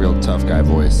that? In a real tough guy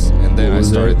voice. And then I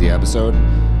started the episode.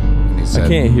 And he said, I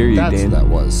can't hear you, that's Dan. What that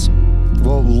was.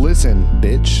 Well, listen,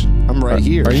 bitch. I'm right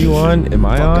here. Are you on? Am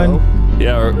I on? Fucko.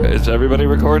 Yeah, is everybody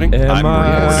recording? Am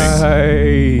I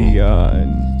on? You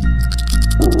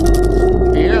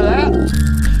hear that?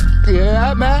 You hear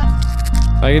that, Matt?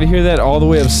 I gotta hear that all the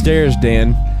way upstairs,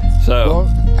 Dan. So, Well,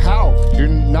 how? You're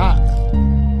not.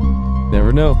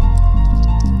 Never know.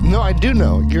 No, I do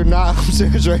know. You're not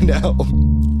upstairs right now.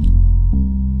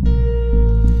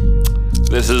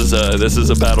 this is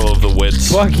a battle of the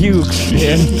wits. Fuck you,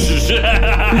 Dan.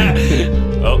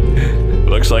 Oh,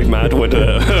 looks like Matt went with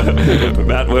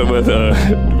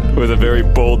a very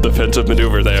bold defensive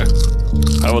maneuver there.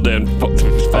 How will Dan follow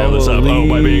this up? Oh,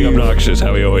 by being obnoxious,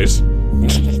 how he always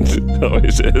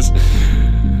always is.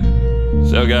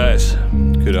 So, guys,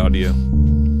 Good audio.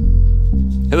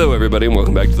 hello, everybody, and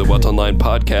welcome back to the What's Online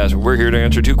podcast. We're here to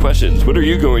answer two questions. What are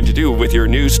you going to do with your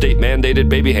new state-mandated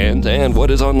baby hands, and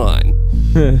what is online?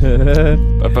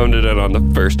 I phoned it in on the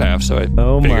first half, so I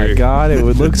Oh my figured- god, it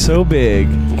would look so big.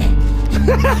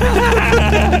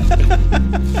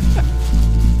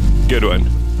 Good one.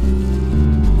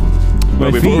 My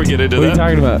Well, before we feet. get into what that,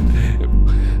 are you talking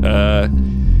about?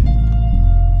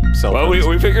 well,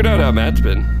 we figured out how Matt's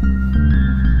been.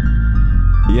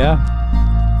 Yeah.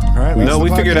 All right, No, we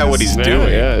figured out what he's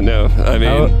doing. Yeah, no, I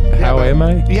mean, How am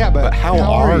I? Yeah, but how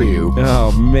are you?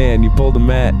 Oh man, you pulled a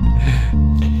Matt.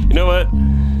 you know what?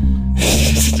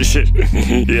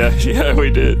 yeah, we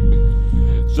did.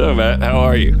 So, Matt, how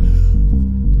are you?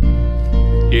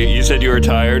 You said you were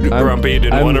tired, grumpy,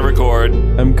 didn't want to record.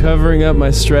 I'm covering up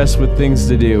my stress with things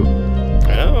to do.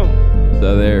 Oh.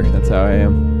 So there, that's how I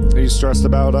am. Are you stressed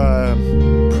about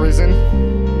prison?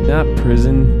 Not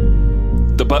prison.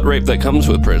 The butt rape that comes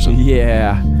with prison.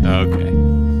 Yeah. Okay.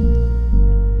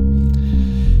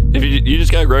 If you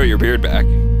just gotta grow your beard back,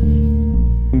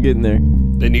 I'm getting there.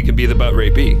 then you can be the butt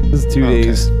rapey. This is 2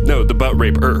 days. No, the butt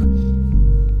raper.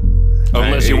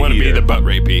 Unless you want to be either. the butt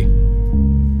rapey.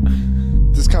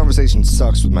 This conversation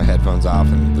sucks with my headphones off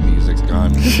and the music's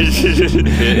gone.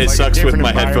 It Like a sucks with different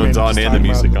my headphones on environment, and the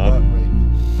just music talking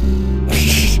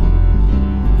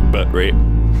on. Butt rape.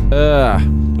 Ugh.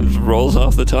 It rolls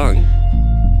off the tongue.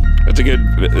 That's a good.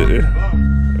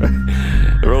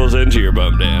 It rolls into your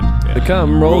bum, Dan. The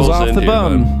cum rolls off into the your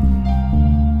bum.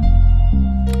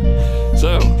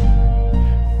 So,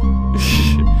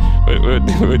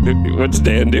 what's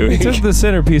Dan doing? He took the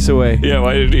centerpiece away. Yeah,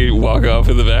 why did he walk off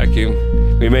in the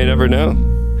vacuum? We may never know.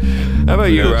 How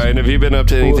about you, knows? Ryan? Have you been up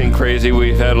to anything crazy?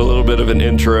 We've had a little bit of an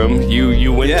interim.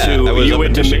 You went I to was up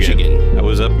in Michigan. I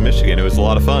was up in Michigan. It was a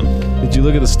lot of fun. Did you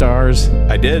look at the stars?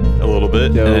 I did a little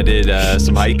bit, Dope. and I did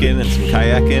some hiking and some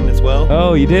kayaking as well.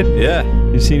 Oh, you did? Yeah.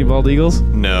 You see any bald eagles?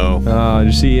 No,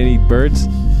 Did you see any birds?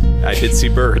 I did see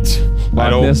birds. I Loch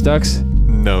don't. Ness ducks?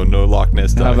 No Loch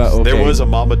Ness ducks. How about- There okay. was a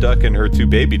mama duck and her two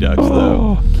baby ducks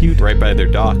though, cute. right by their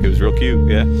dock. It was real cute.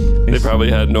 Yeah, They probably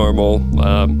had normal.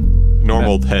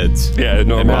 normal heads. Yeah, And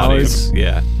normal bodies. bodies.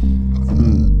 Yeah.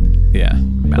 Yeah.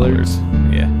 Mallards.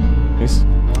 Yeah. Nice.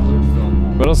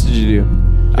 What else did you do? You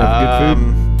have good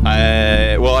food?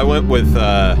 I went with.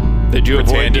 Did you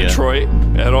avoid Britannia. Detroit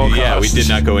at all costs? Yeah, we did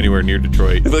not go anywhere near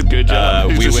Detroit. Good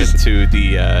job. We went to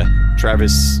the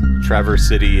Traverse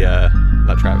City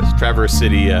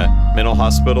Mental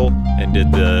Hospital and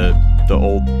did the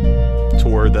old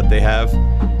tour that they have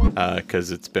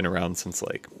because it's been around since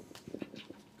like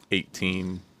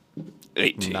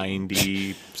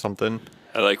 1890 something.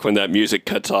 I like when that music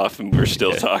cuts off and we're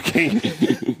still talking.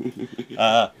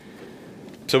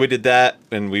 So we did that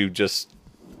and we just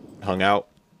hung out.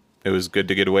 It was good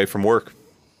to get away from work.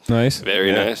 Nice. Very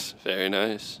Yeah. nice. Very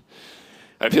nice.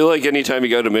 I feel like anytime you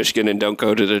go to Michigan and don't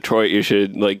go to Detroit, you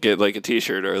should like get like a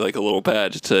T-shirt or like a little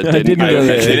badge. To I didn't I go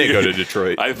there. didn't go to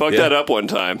Detroit. I fucked Yeah. that up one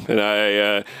time, and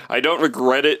I don't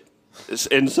regret it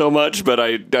in so much, but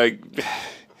I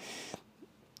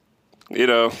you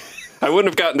know, I wouldn't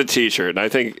have gotten the T-shirt. And I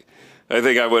think I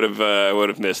think I would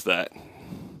have missed that.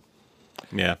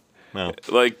 Yeah. Well,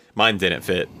 Like, mine didn't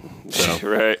fit. So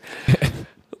right.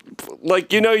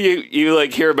 Like, you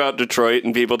like hear about Detroit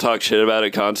and people talk shit about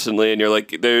it constantly, and you're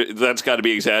like, that's got to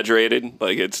be exaggerated.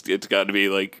 Like, it's got to be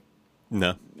like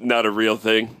no. not a real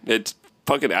thing. It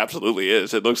fucking absolutely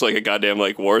is. It looks like a goddamn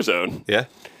like war zone. Yeah.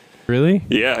 Really?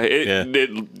 Yeah,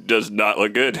 it does not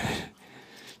look good.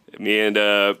 Me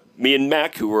and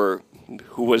Mac, who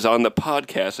was on the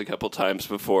podcast a couple times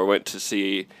before, went to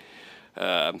see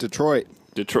Detroit.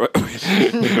 we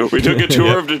took a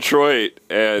tour of Detroit,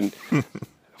 and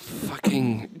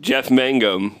fucking Jeff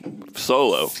Mangum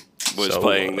solo was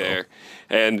playing there.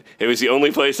 And it was the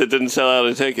only place that didn't sell out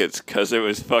of tickets because it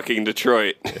was fucking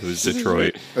Detroit. It was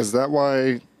Detroit. Is that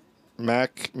why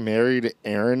Mac married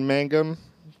Aaron Mangum?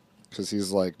 Because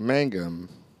he's like, Mangum.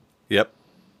 Yep.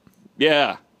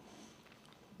 Yeah.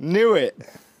 Knew it.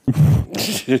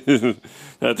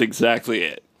 That's exactly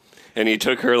it. And he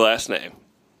took her last name.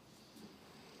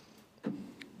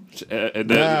 And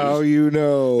then, Now you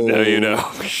know. Now you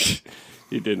know.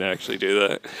 You didn't actually do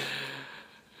that.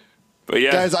 But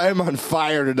yeah. Guys, I am on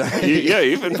fire tonight.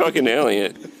 You've been fucking nailing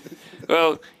it.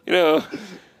 Well,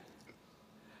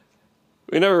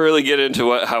 we never really get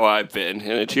into how I've been,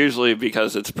 and it's usually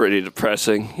because it's pretty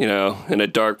depressing, in a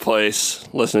dark place,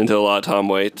 listening to a lot of Tom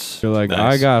Waits. You're like,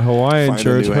 Nice. I got Hawaiian Find a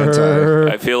shirts new for hentai. her.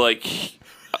 I feel like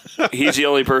he's the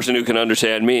only person who can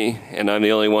understand me, and I'm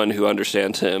the only one who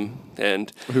understands him.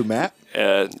 And Who, Matt?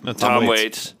 Tom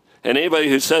Waits. And anybody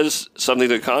who says something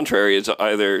to the contrary is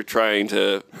either trying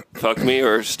to fuck me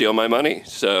or steal my money.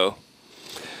 So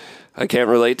I can't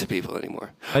relate to people anymore.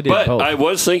 I did But both. I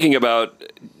was thinking about,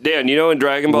 Dan, in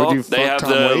Dragon Ball, Would you they fuck have Tom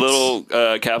the Waits?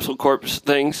 little capsule corpse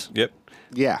things. Yep.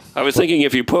 Yeah. I was thinking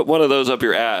if you put one of those up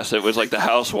your ass, it was like the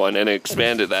house one, and it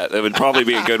expanded that. That would probably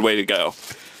be a good way to go.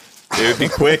 It would be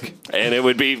quick, And it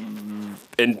would be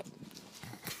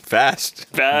fast.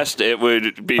 fast. It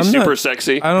would be I'm super not-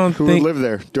 sexy. I don't Who would think live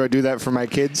there? Do I do that for my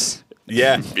kids?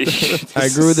 Yeah. I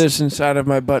grew this inside of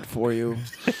my butt for you.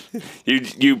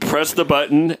 You press the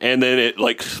button, and then it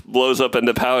like blows up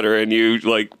into powder, and you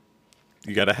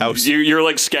You got a house. you're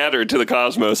like scattered to the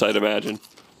cosmos. I'd imagine.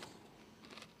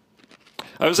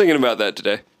 I was thinking about that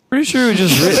today. Pretty sure it was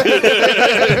just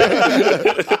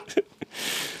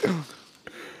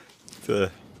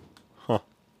written.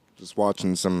 Just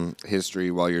watching some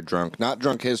history while you're drunk. Not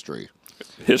drunk history.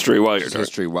 History while you're Just drunk.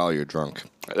 history while you're drunk.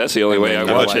 That's the only way I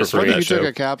I watch much it. prefer What if that you took show.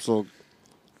 a capsule?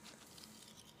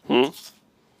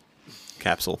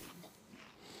 Capsule.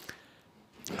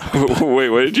 Wait,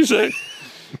 what did you say?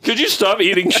 Could you stop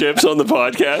eating chips on the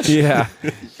podcast? Yeah.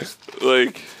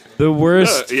 Like, The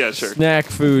worst yeah, sure. snack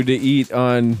food to eat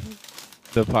on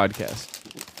the podcast.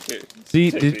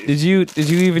 See, did you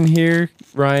even hear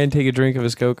Ryan take a drink of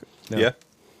his Coke? No, Yeah.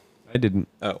 I didn't.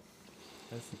 Oh.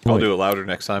 I'll do it louder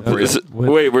next time for Is you. it-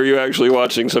 wait, were you actually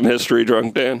watching some history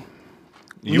drunk, Dan?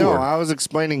 You no, were. I was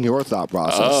explaining your thought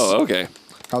process. Oh, okay.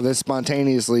 How this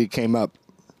spontaneously came up.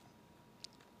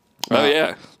 Oh,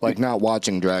 yeah. Like not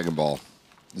watching Dragon Ball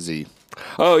Z.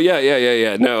 Oh,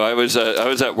 yeah. No, I was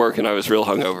at work and I was real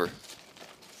hungover.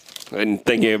 And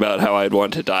thinking about how I'd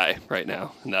want to die right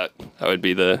now. And that would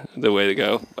be the way to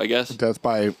go, I guess. Death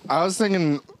by. I was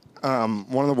thinking one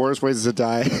of the worst ways to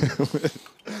die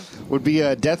would be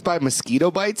death by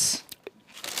mosquito bites.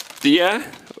 Yeah.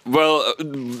 Well,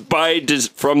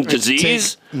 from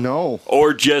disease No.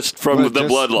 or just from But the just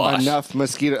blood loss. Enough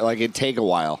mosquito. Like it'd take a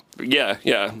while. Yeah.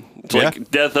 It's Yeah.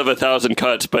 like death of 1,000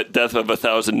 cuts, but death of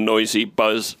 1,000 noisy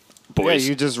buzz boys. Yeah,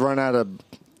 you just run out of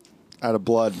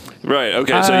blood. Right.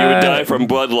 Okay. So you would die from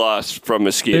blood loss from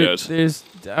mosquitoes.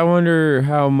 I wonder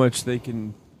how much they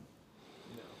can.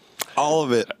 All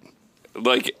of it.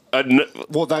 Like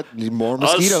Well, that need more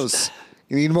mosquitoes.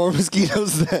 You need more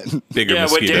mosquitoes then. Bigger Yeah,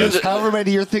 what mosquitoes. Dan's- However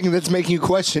many you're thinking that's making you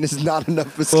question is not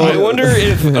enough mosquitoes. I wonder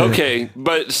if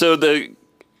but so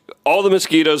all the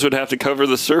mosquitoes would have to cover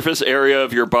the surface area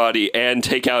of your body and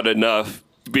take out enough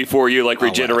before you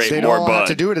regenerate they more don't all blood. have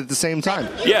to do it at the same time.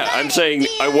 Yeah, I'm saying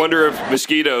I wonder if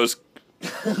mosquitoes.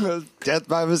 Death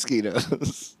by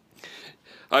mosquitoes.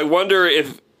 I wonder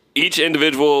if each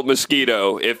individual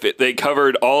mosquito, they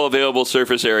covered all available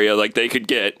surface area like they could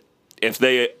get, if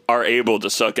they are able to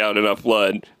suck out enough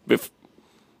blood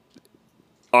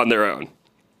on their own.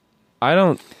 I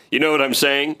don't. You know what I'm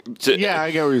saying? Yeah,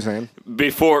 I get what you're saying.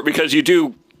 Because you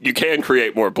can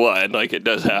create more blood, like it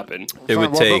does happen. It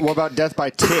would What take. what about death by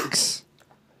ticks?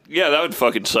 Yeah, that would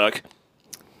fucking suck.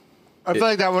 I feel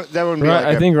like that would be Right, like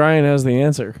I think Ryan has the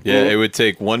answer. Yeah, it would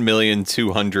take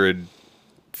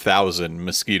 1,200,000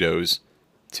 mosquitoes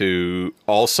to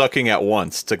all sucking at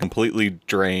once to completely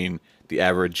drain the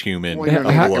average human Well, you're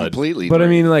of not blood. completely. But I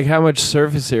drained. mean, like, how much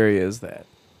surface area is that?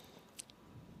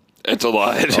 It's a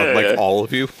lot. Like all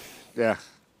of you. yeah.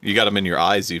 You got them in your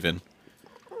eyes, even.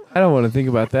 I don't want to think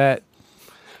about that.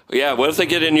 Yeah, what if they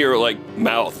get in your like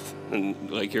mouth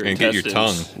and like your And get your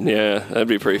intestines? tongue. Yeah, that'd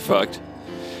be pretty fucked.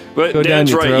 But Go down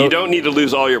Dan's your right. throat. You don't need to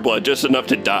lose all your blood, just enough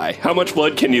to die. How much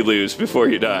blood can you lose before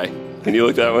you die? Can you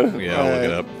look that one? Yeah, I'll look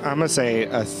it up. I'm gonna say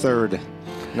a third,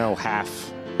 no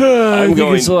half. I think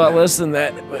going- it's a lot less than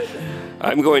that. But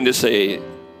I'm going to say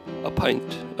a pint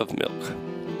of milk.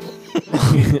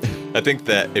 I think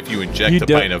that if you inject You a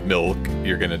don't- pint of milk,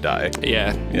 you're gonna die.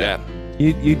 Yeah, yeah.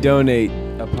 you donate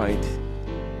a pint.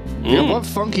 Yeah, what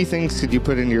funky things could you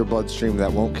put into your bloodstream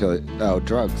that won't kill it? Oh,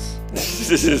 drugs.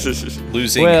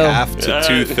 Losing Well- half to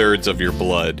 2/3 of your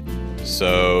blood.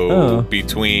 So Oh.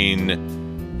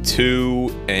 between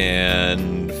 2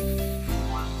 and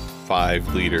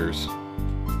 5 liters.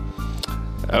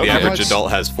 Okay. The average much-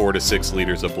 adult has 4 to 6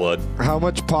 liters of blood. How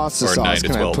much pasta Or 9 sauce to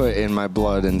can 12. I put in my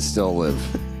blood and still live?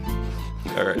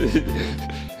 All right.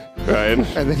 Ryan?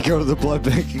 And then go to the blood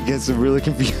bank and get some really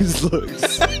confused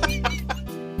looks.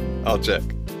 I'll check.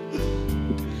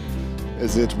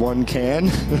 Is it 1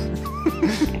 can?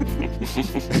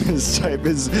 His type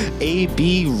is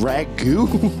AB ragu.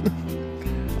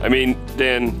 I mean,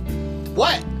 Dan,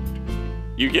 What?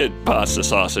 you get pasta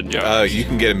sauce and jars. You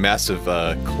can get a massive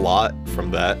clot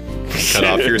from that. Cut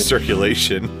off your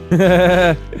circulation.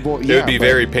 Well, It would be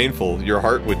very painful. Your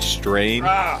heart would strain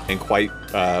and quite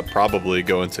probably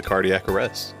go into cardiac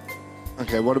arrest.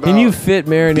 Okay, what about? Can you fit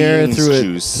marinara beans through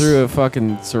juice? a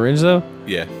fucking syringe though?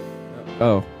 Yeah.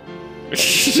 Oh,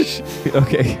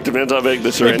 okay, Depends how big the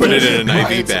You syringe put it is. in an IV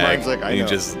Ryan's bag. mind's like, I and you know.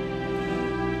 just.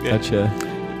 gotcha.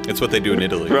 It's what they do in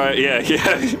Italy. Right, yeah.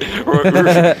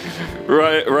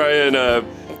 Ryan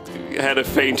had a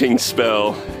fainting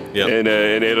spell Yep.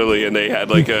 in Italy, and they had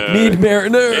like a Need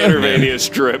marinara. intravenous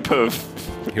drip of.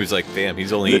 He was like, damn,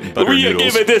 he's only eating butter We are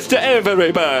noodles. giving this to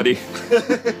everybody.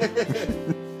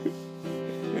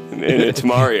 And it's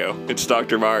Mario. It's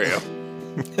Dr. Mario.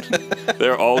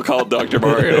 They're all called Dr.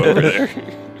 Mario over there.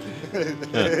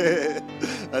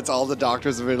 That's all the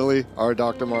doctors of Italy are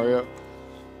Dr. Mario.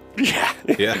 Yeah.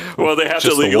 Yeah. Well, they have Just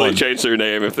to the legally one. change their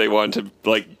name if they want to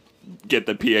like get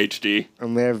the PhD.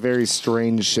 And they have very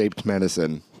strange shaped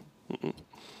medicine.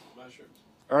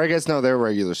 Or I guess no, they're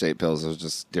regular shaped pills. They're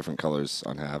just different colors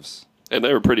on halves. And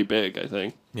they were pretty big, I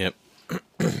think. Yep.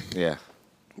 Yeah.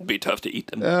 It'd be tough to eat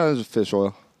them. There's fish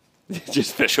oil.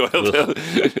 Just fish oil. Though.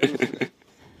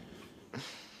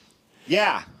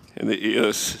 Yeah. And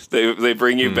they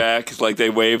bring you back, like they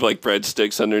wave like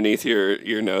breadsticks underneath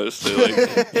your nose to like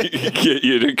get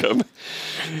you to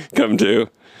come to.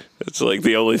 It's like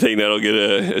the only thing that'll get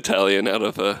a Italian out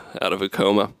of a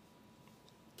coma.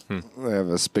 They have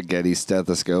a spaghetti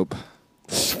stethoscope.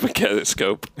 Spaghetti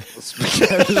scope.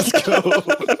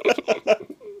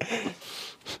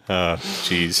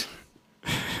 Jeez.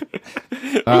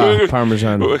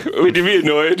 Parmesan. Would you be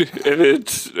annoyed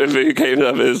if it came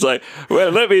up and it's like,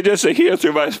 well, let me just hear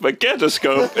through my spaghetti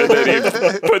scope, and then he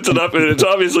puts it up and it's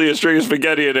obviously a string of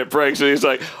spaghetti and it breaks, and he's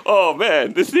like, oh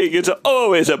man, this thing is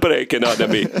always a breaking on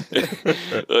me.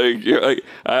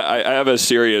 I have a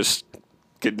serious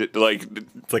like.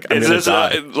 It's like, I'm Is gonna this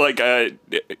die.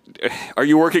 are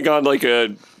you working on like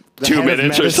a The 2 head of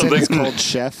minutes or medicine something? is called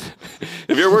chef.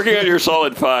 If you're working on your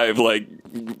solid 5, like,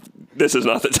 this is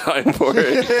not the time for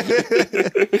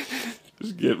it.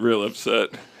 Just get real upset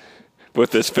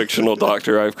with this fictional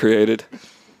doctor I've created.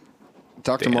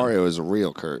 Dr. Damn. Mario is a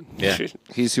real Kurt. Yeah.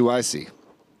 He's who I see.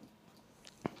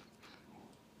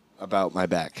 About my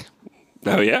back.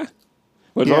 Oh, yeah?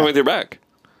 What's Yeah. wrong with your back?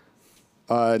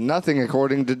 Nothing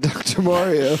according to Dr.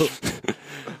 Mario.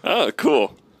 Oh,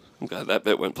 cool. I'm glad that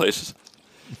bit went places.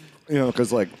 You know,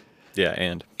 because like Yeah,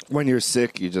 and. when you're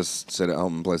sick, you just sit at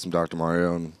home and play some Dr.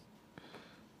 Mario. And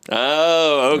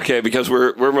Oh, okay, because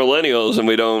we're millennials and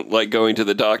we don't like going to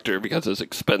the doctor because it's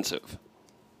expensive.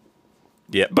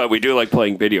 Yep. But we do like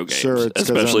playing video games, sure, it's 'cause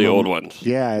especially I'm a- old ones.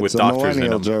 Yeah, it's With a doctors in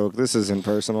millennial them. joke. This isn't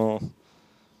personal.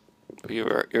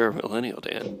 You're a millennial,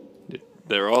 Dan.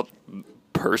 They're all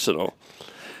personal.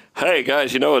 Hey,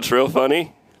 guys, you know what's real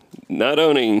funny? Not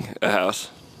owning a house.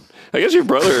 I guess your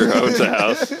brother owns a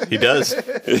house. He does.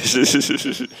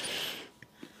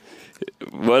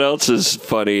 What else is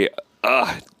funny?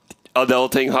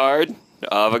 Adulting hard.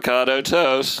 Avocado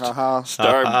toast. Uh-huh.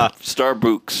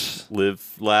 Starbucks.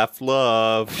 Live, laugh,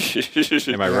 love.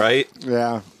 Am I right?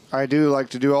 Yeah, I do like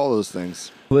to do all those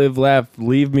things. Live, laugh,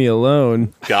 leave me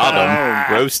alone. Got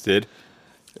him. Roasted.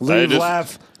 Leave, just-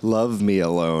 laugh, love me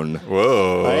alone.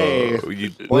 Whoa. Hey.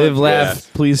 You, Live, yeah.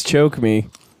 laugh, please choke me.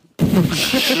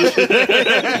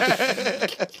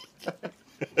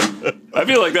 I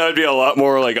feel like that would be a lot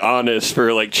more like honest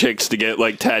for like chicks to get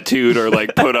like tattooed or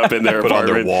like put up in their Put on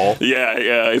apartment. their wall.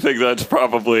 Yeah. I think that's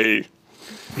probably.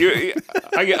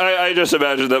 I just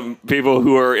imagine that people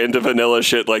who are into vanilla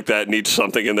shit like that need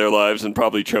something in their lives, and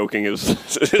probably choking is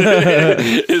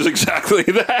is exactly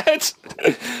that.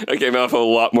 I came off a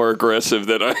lot more aggressive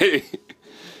than I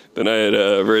had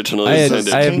originally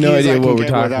intended. I have no Kinky as idea I can what we're get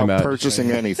talking without about.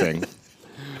 Purchasing anything.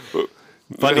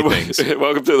 Funny things.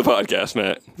 Welcome to the podcast,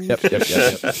 Matt. Yep.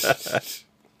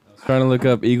 Trying to look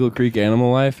up Eagle Creek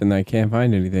animal life, and I can't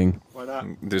find anything. Why not?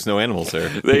 There's no animals there.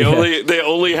 They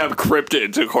only have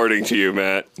cryptids, according to you,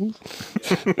 Matt.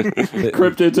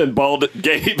 Cryptids and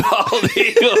gay bald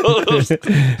eagles.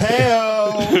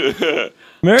 Hey-o!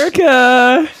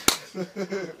 America!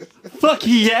 Fuck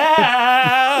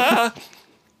yeah!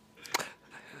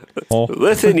 Oh.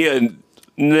 Listen, you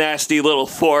nasty little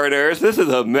foreigners. This is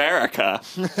America.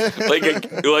 like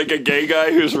a gay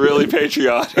guy who's really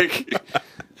patriotic.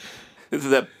 This is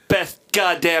the best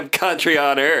goddamn country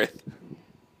on earth.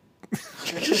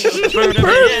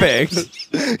 Perfect.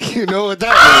 You know what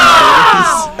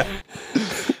that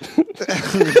means.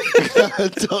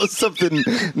 Tell us something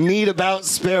neat about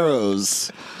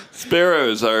sparrows.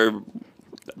 Sparrows are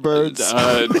Birds.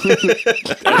 a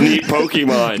neat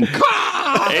Pokemon.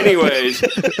 Anyways,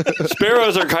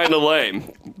 sparrows are kind of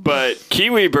lame, but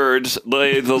kiwi birds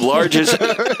lay the largest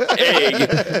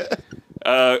egg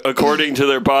according to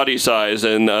their body size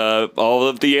in all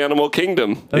of the animal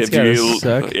kingdom. That's gotta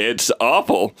suck. It's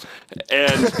awful,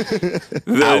 and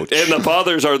the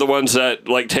fathers are the ones that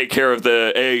like take care of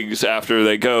the eggs after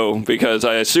they go, because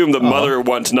I assume the mother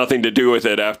wants nothing to do with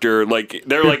it after like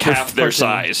they're like half their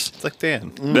size. It's like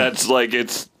Dan. That's like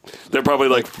they're probably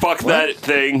like fuck that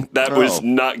thing. That was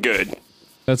not good.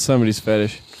 That's somebody's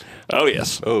fetish. Oh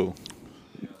yes. Oh.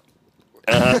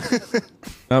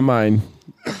 Not mine.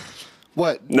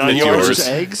 What? Not Large yours.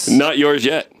 eggs? Not yours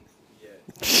yet.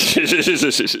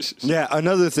 Yeah,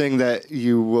 another thing that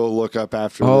you will look up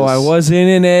after Oh, this. I was in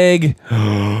an egg.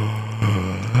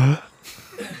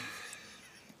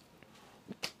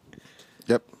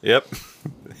 Yep.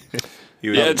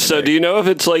 Yeah, so do you know if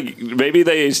it's like maybe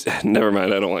they never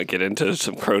mind, I don't want to get into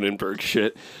some Cronenberg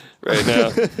shit right now.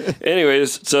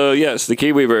 Anyways, so yes, the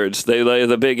kiwi birds, they lay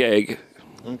the big egg.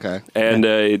 Okay. And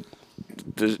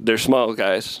they're small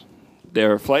guys.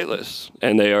 They're flightless,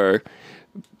 and they are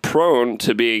prone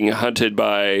to being hunted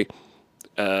by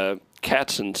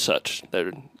cats and such.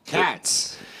 They're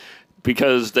Cats.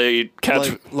 because cats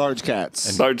Like large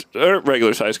cats. large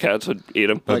regular sized cats would eat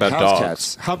them. What Like about house dogs?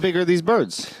 cats. How big are these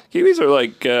birds? Kiwis are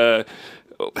like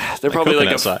they're probably like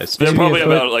coconut size. They're Maybe probably a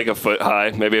foot. about like a foot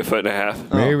high, maybe a foot and a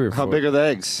half. Maybe How big are the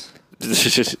eggs?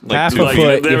 Half a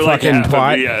foot, you fucking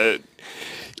twat. Yeah.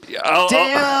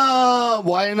 Damn!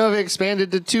 Why didn't have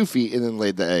expanded to 2 feet and then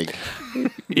laid the egg?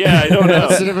 Yeah, I don't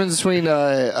What's the know. difference between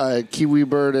a kiwi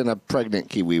bird and a pregnant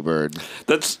kiwi bird?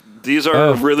 These are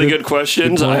Oh, really good- good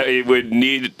questions. good point. I would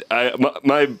need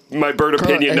my bird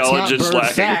opinion It's knowledge not is bird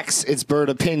lacking. facts, it's bird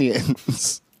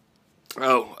opinions.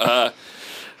 Oh,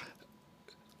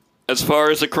 as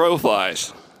far as the crow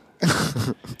flies,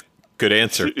 Good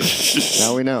answer.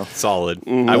 Now we know. Solid.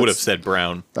 I would have said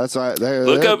brown. That's why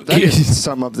Look up- that could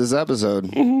sum up this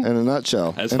episode in a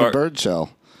nutshell. As In far- a bird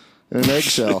shell. In an egg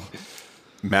shell.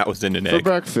 Matt was in an For egg.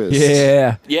 breakfast.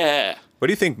 Yeah. yeah, What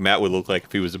do you think Matt would look like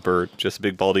if he was a bird? Just a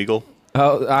big bald eagle?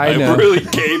 Oh, I I'm know. really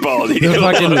gay bald. The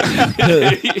fucking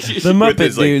the Muppet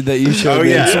his, like- dude that you showed Oh, me.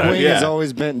 yeah. His wing is yeah.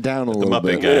 always bent down a The little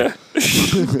Muppet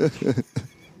bit. guy.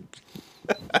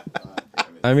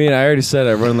 I mean, I already said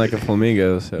I run like a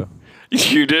flamingo, so.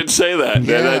 You did say that, and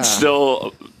Yeah. that's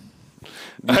still. do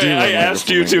I look like a asked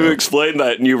you to flamingo. explain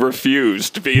that, and you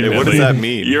refused. Vehemently. what does that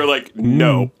mean? You're like,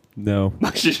 no. No.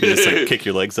 You just like kick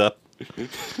your legs up,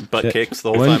 butt kicks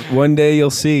the whole time. One day you'll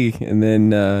see, and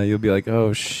then you'll be like,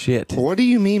 oh, shit. What do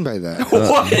you mean by that?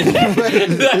 What?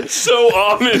 That's so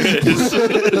ominous.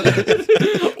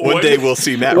 One day we'll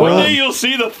see Matt One run. day you'll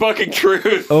see the fucking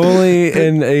truth. Only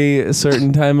in a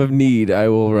certain time of need I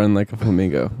will run like a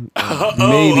flamingo. Maybe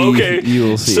Oh, okay. you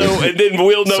will see So, it. and then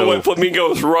we'll know So- what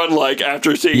flamingos run like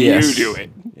after seeing Yes. you do it.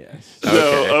 Yes.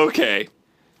 So, okay.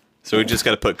 So we just got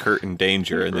to put Kurt in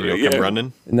danger, and then he'll Yeah. come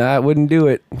running. Nah, I wouldn't do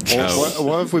it.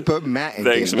 What if we put Matt in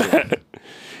Thanks, danger? Matt.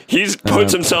 He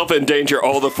puts himself in danger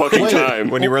all the fucking Wait.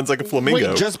 time. When he runs like a flamingo.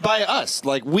 Wait, just by us.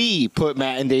 Like, we put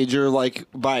Matt in danger, like,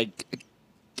 by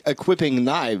equipping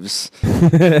knives.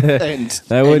 And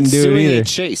I wouldn't do it ensuing either. a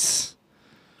chase.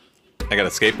 I got a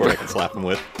skateboard I can slap him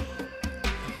with.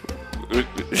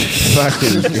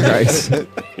 Fucking Christ.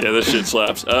 Yeah, this shit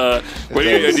slaps. What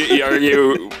are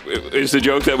you? Is the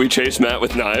joke that we chase Matt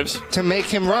with knives? To make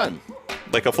him run.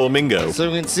 Like a flamingo. So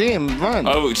we can see him run.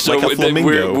 Oh, so Like a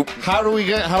flamingo. How are we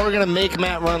gonna make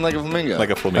Matt run like a flamingo? Like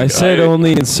a flamingo. I said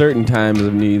only in certain times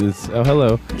of need. Oh,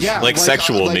 hello. yeah, like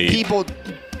sexual like need. People Is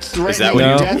that threatening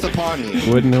what you- death upon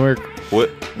you. Wouldn't work. What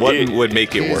would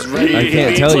make it work? I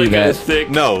can't tell you that.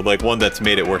 No, like one that's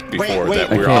made it work before wait,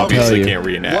 that I we can't obviously tell you. can't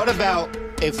reenact. What about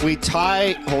if we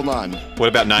tie? Hold on. What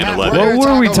about 9/11? We're What gonna were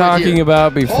talk we over talking here.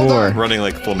 about Hold before? on. Running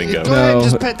like a flamingo. Go ahead, No.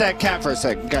 just pet that cat for a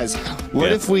second, guys. What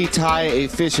Yeah. if we tie a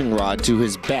fishing rod to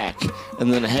his back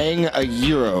and then hang a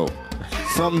euro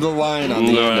from the line on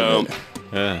the end of it?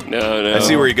 No. I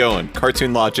see where you're going.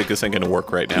 Cartoon logic isn't going to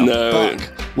work right now. No. Fuck.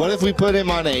 What if we put him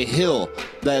on a hill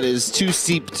that is too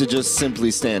steep to just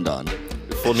simply stand on?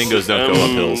 Flamingos don't go up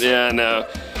hills. Yeah, no.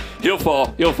 He'll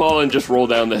fall and just roll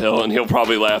down the hill, and he'll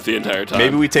probably laugh the entire time.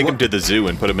 Maybe we take him to the zoo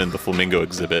and put him in the flamingo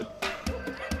exhibit.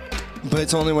 But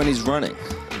it's only when he's running.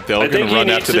 They're I going think to he run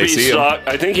needs after to they be see him. stalked.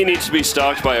 I think he needs to be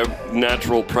stalked by a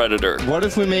natural predator. What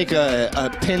if we make a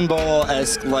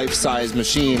pinball-esque life-size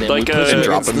machine and Like we push a- him And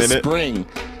drop against him the in it? spring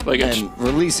Like a and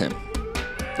release him?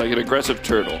 like an aggressive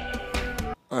turtle.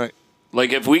 All right.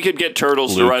 Like if we could get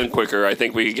turtles to Luke. run quicker, I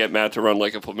think we could get Matt to run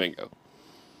like a flamingo.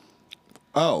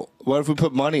 Oh, what if we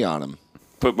put money on him?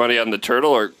 Put money on the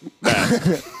turtle or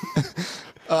Matt?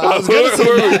 I was gonna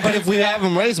say that, but if we have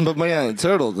him race and put money on the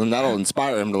turtle, then that'll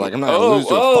inspire him to like, I'm not gonna lose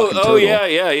to a fucking turtle.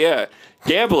 yeah.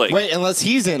 Gambling. Wait, unless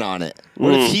he's in on it.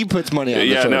 What if he puts money on the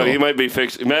Yeah, turtle? no, he might be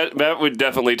fixed. Matt would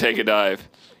definitely take a dive.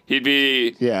 He'd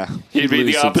be Yeah, He'd be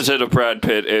lose the some- opposite of Brad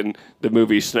Pitt in the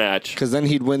movie Snatch. Because then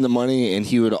he'd win the money, and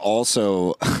he would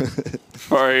also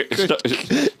All right,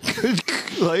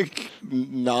 like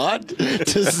nod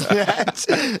to Snatch.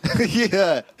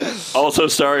 Yeah, also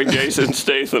starring Jason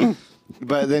Statham.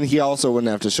 but then he also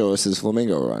wouldn't have to show us his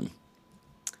flamingo run.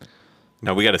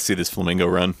 No, we got to see this flamingo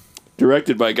run.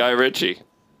 Directed by Guy Ritchie.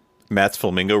 Matt's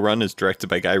flamingo run is directed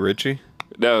by Guy Ritchie.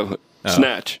 No,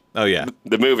 Snatch. Oh yeah,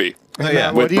 The movie. oh yeah,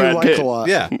 What With do you Brad like Pitt. a lot?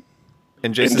 yeah.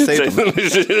 And Jason Statham. What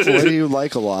do you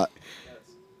like a lot?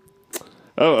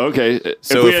 Oh, okay.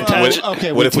 So if we if-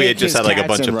 attach, what if we had just had like a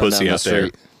bunch of pussy out there?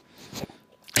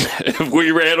 if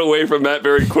we ran away from Matt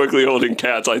very quickly holding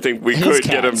cats, I think we could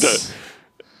get him to.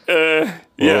 Yeah,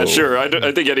 Whoa. sure.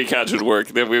 I think any cats would work.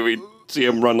 Then we would see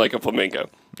him run like a flamingo.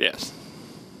 Yes.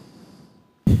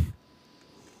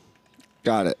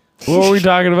 Got it. What were we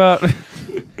talking about?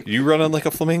 You run on like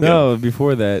a flamingo. No,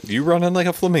 before that. You run on like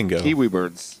a flamingo. Kiwi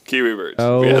birds. Kiwi birds.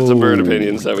 We had some bird Oh.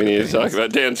 opinions that we need to talk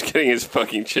about. Dan's getting his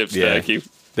fucking chips Yeah. back.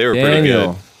 They were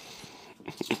Daniel.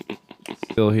 pretty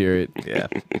Still hear it. good. Yeah.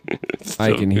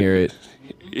 I can hear it.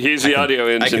 He's the audio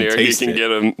engineer. He taste can it.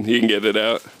 get him. He can get it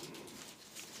out.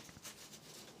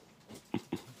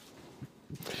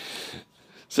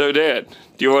 So, Dan,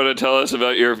 do you want to tell us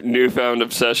about your newfound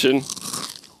obsession,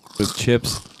 With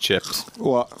chips. Chips.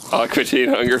 Well, Aqua Teen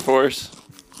Hunger Force?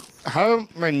 how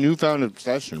my newfound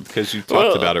obsession? Because you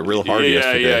talked about it real hard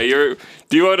yesterday. Yeah.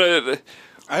 Do you want to?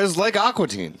 I just like Aqua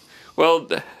Teen. Well,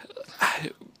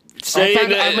 say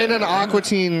I made an Aqua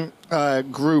Teen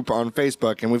group on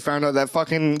Facebook, and we found out that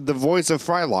fucking the voice of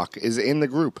Frylock is in the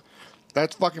group.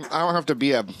 That's fucking. I don't have to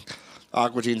be a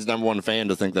Aqua Teen's #1 fan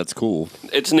to think that's cool.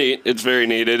 It's neat. It's very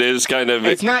neat. It is kind of.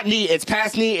 It's not neat. It's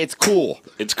past neat. It's cool.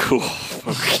 It's cool.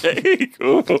 Okay,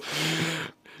 cool.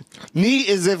 Neat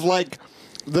is if like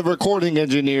the recording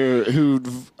engineer who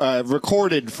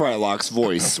recorded Frylock's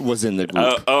voice was in the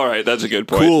group. All right, that's a good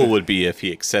point. Cool would be if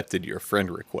he accepted your friend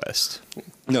request.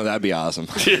 No, that'd be awesome.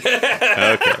 Okay.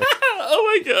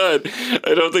 Oh my god!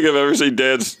 I don't think I've ever seen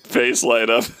Dan's face light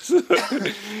up.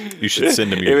 You should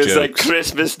send him It your was jokes. like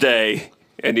Christmas Day,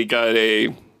 and he got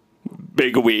a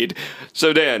big weed.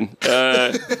 So Dan,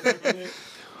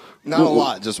 Not a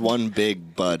lot, just one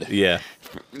big bud. Yeah.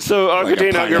 so Like a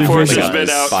Aquatine Hunger pineapple Force has size. been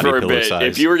out Body for a pillow bit. size.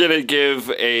 If you were gonna give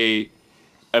a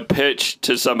pitch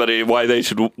to somebody why they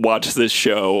should watch this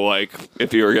show, like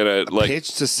if you were gonna like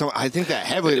Pitch to some. I think that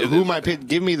heavily. Who am I pitch?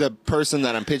 Give me the person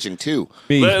that I'm pitching to.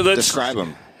 Me. let's Describe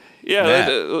him. yeah. Matt.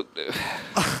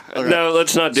 No,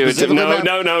 let's not do it. Specifically No,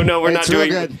 Matt. no. We're not It's real doing.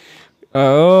 good.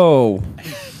 Oh.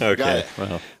 Got Okay. it.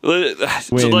 Well,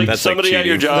 So Win. like That's somebody like at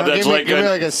your cheating. job Now, that's give me, like give me a,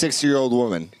 like a 60-year-old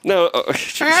woman. no.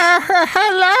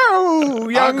 Hello,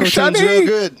 young Aqua Teen's real Sonny.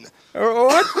 good.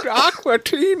 What Aqua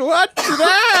Teen? What's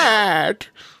that?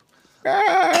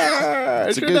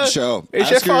 It's a good show. Is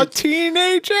Ask it for your-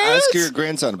 teenagers? Ask your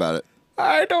grandson about it.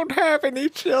 I don't have any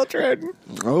children.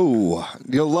 Oh,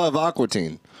 you'll love Aqua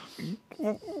Teen.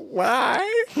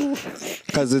 Why?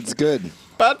 Because it's good.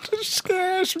 But it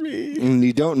scares me. And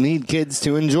you don't need kids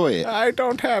to enjoy it. I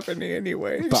don't have any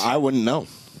anyways. But I wouldn't know.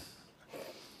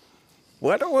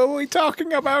 What were we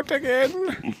talking about again?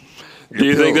 Do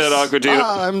you think that Aqua Teen?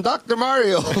 I'm Dr.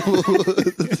 Mario.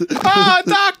 Oh,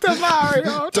 Dr. Mario.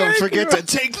 Don't thank forget you. to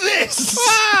take this.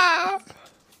 Ah!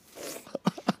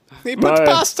 He put My-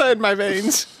 pasta in my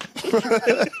veins.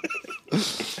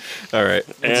 All right.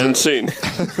 And scene.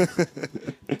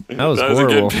 That was That was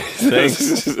horrible. a good.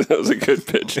 Thanks. That was a good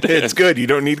pitch. Dan. It's good. You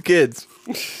don't need kids.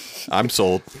 I'm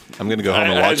sold. I'm going to go home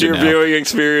and watch Has it your now. viewing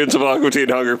experience of Aqua Teen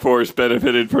Hunger Force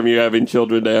benefited from you having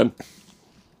children, Dan?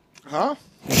 Huh?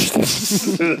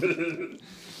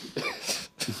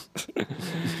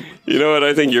 You know what?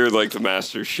 I think you're like the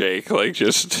master shake. Like,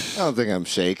 just I don't think I'm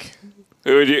Shake.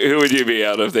 who would you be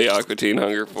out of the Aqua Teen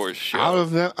Hunger Force show? Out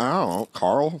of them, I don't know.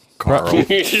 Carl? Carl.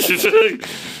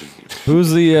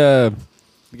 Who's the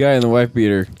guy in the wife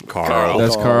beater? Carl.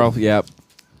 That's Carl. Yep.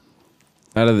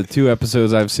 Out of the 2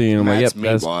 episodes I've seen, I'm That's like,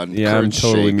 yep, that's Meatwad. yeah, I'm Kurt's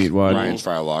totally Shake. Meatwad. Ryan's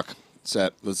Firelock.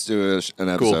 Set. Let's do an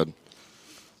episode.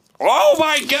 Oh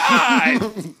my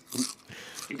god!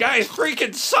 You guys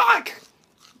freaking suck!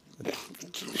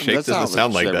 Shake That's doesn't not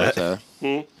sound like shit right that.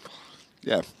 there.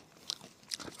 Yeah.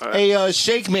 Hey,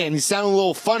 Shake Man, you sound a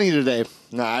little funny today.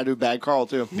 Nah, I do bad Carl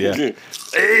too. Yeah.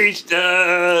 Hey,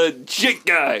 chick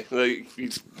guy. Like,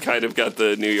 he's kind of got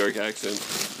the New York accent.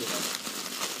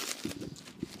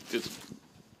 Just,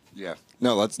 Yeah.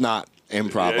 No, let's not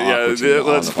improv. yeah, Aqua Teen on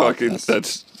let's the fucking.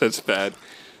 podcast. That's bad.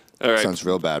 All right. Sounds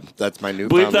real bad. That's my new.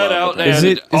 Bleep that out, and Is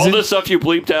it- all is it- the stuff you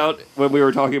bleeped out when we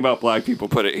were talking about black people,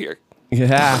 put it here.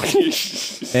 Yeah.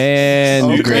 And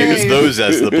Okay. great. Use those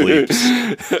as the bleeps.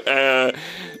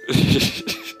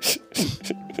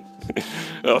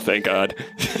 Oh, thank God.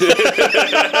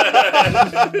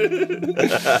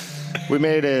 We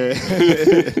made a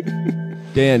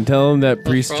Dan, tell him that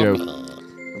priest joke.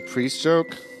 priest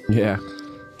joke. Yeah.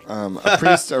 A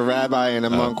priest, a rabbi, and a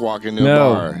monk walk into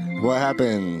No. a bar. What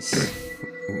happens?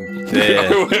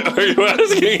 Yeah. Are you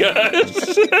asking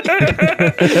us?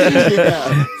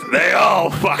 Yeah. They all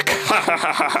fuck.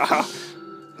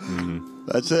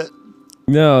 That's it.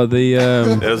 No, the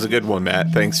That was a good one,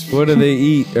 Matt. Thanks. what do they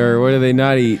eat or what do they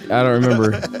not eat? I don't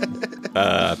remember.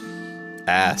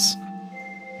 Ass.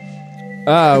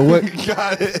 What?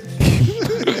 Got it.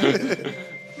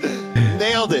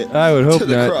 Nailed it. I would hope to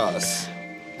the not. cross.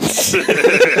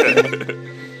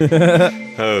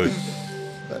 Oh,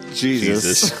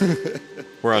 Jesus. Jesus.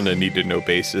 We're on a need-to-know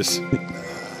basis.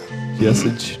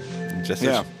 Yesage. Just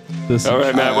Yeah. This, All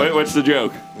right, Matt. What's the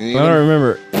joke? I don't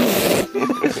remember.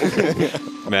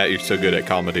 Matt, you're so good at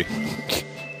comedy.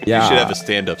 Yeah. You should have a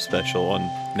stand-up special on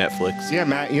Netflix. Yeah,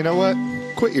 Matt, you know what?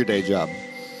 Quit your day job.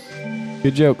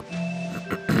 Good joke.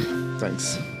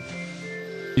 Thanks.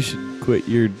 You should quit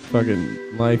your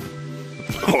fucking life.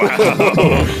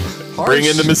 Bring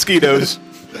in the mosquitoes.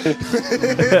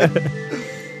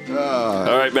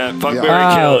 All right, Matt. Fuck, Yeah.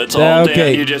 marry, kill. It's all okay.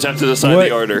 Dan. You just have to decide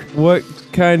the order. What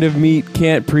kind of meat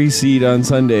can't precede on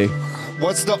Sunday?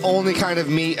 What's the only kind of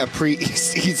meat a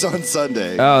priest eats on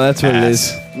Sunday? Oh, that's what it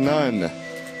is. None.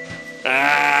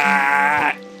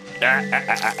 Ah.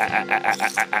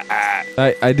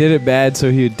 I did it bad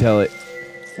so he would tell it.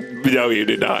 No, you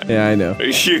did not. Yeah, I know.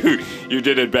 You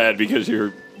did it bad because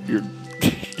you're.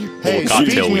 Hey,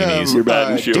 cocktail speaking weenies. of You're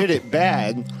bad in shoe. did it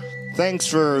bad, thanks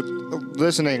for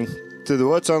listening to the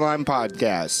What's Online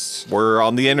podcast. We're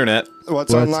on the internet.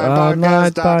 What's Online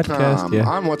onlinepodcast.com. podcast, yeah.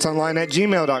 I'm what's online at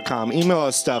gmail.com. Email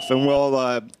us stuff and we'll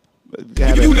have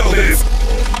You it. know this.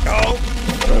 Oh.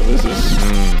 This is.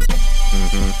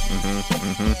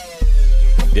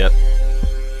 Yep.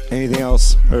 Anything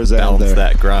else? Or is that Balance there?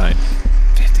 that grind.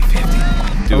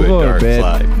 50-50. Do I'm it, going to dark bed.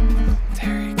 slide.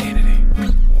 Terry Kennedy.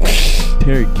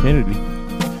 Terry Kennedy.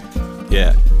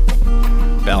 Yeah.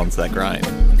 Balance that grind.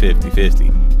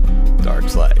 50-50. Dark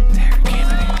slide. Terry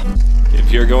Kennedy.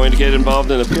 If you're going to get involved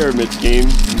in a pyramid scheme,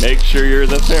 make sure you're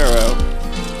the pharaoh.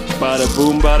 Bada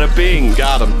boom, bada bing.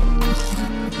 Got him.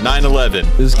 9/11.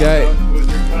 This guy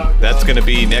That's going to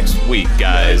be next week,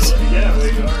 guys.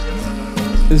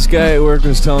 This guy at work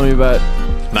was telling me about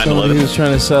somebody who was 9/11.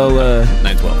 trying to sell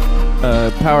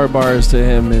 9/12. power bars to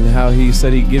him and how he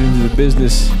said he'd get into the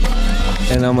business.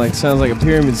 And I'm like, sounds like a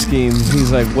pyramid scheme.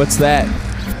 He's like, what's that?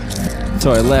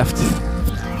 So I left.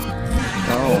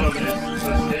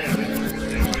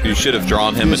 You should have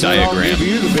drawn him a He said, I'll diagram. give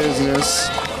you the business.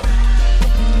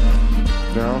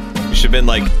 No. You should have been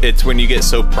like, it's when you get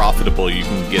so profitable you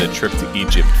can get a trip to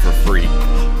Egypt for free.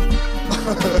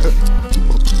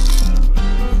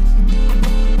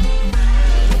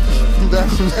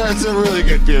 That's a really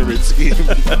good pyramid scheme.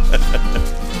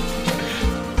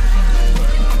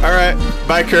 All right.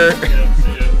 Bye, Kurt.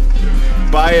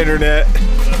 Bye, Internet.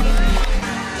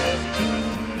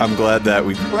 I'm glad that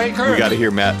we got to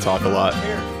hear Matt talk a lot.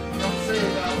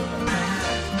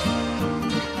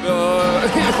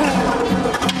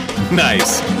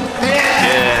 Nice.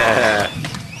 Yeah.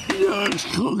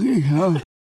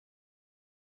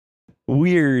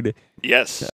 Weird.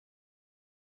 Yes.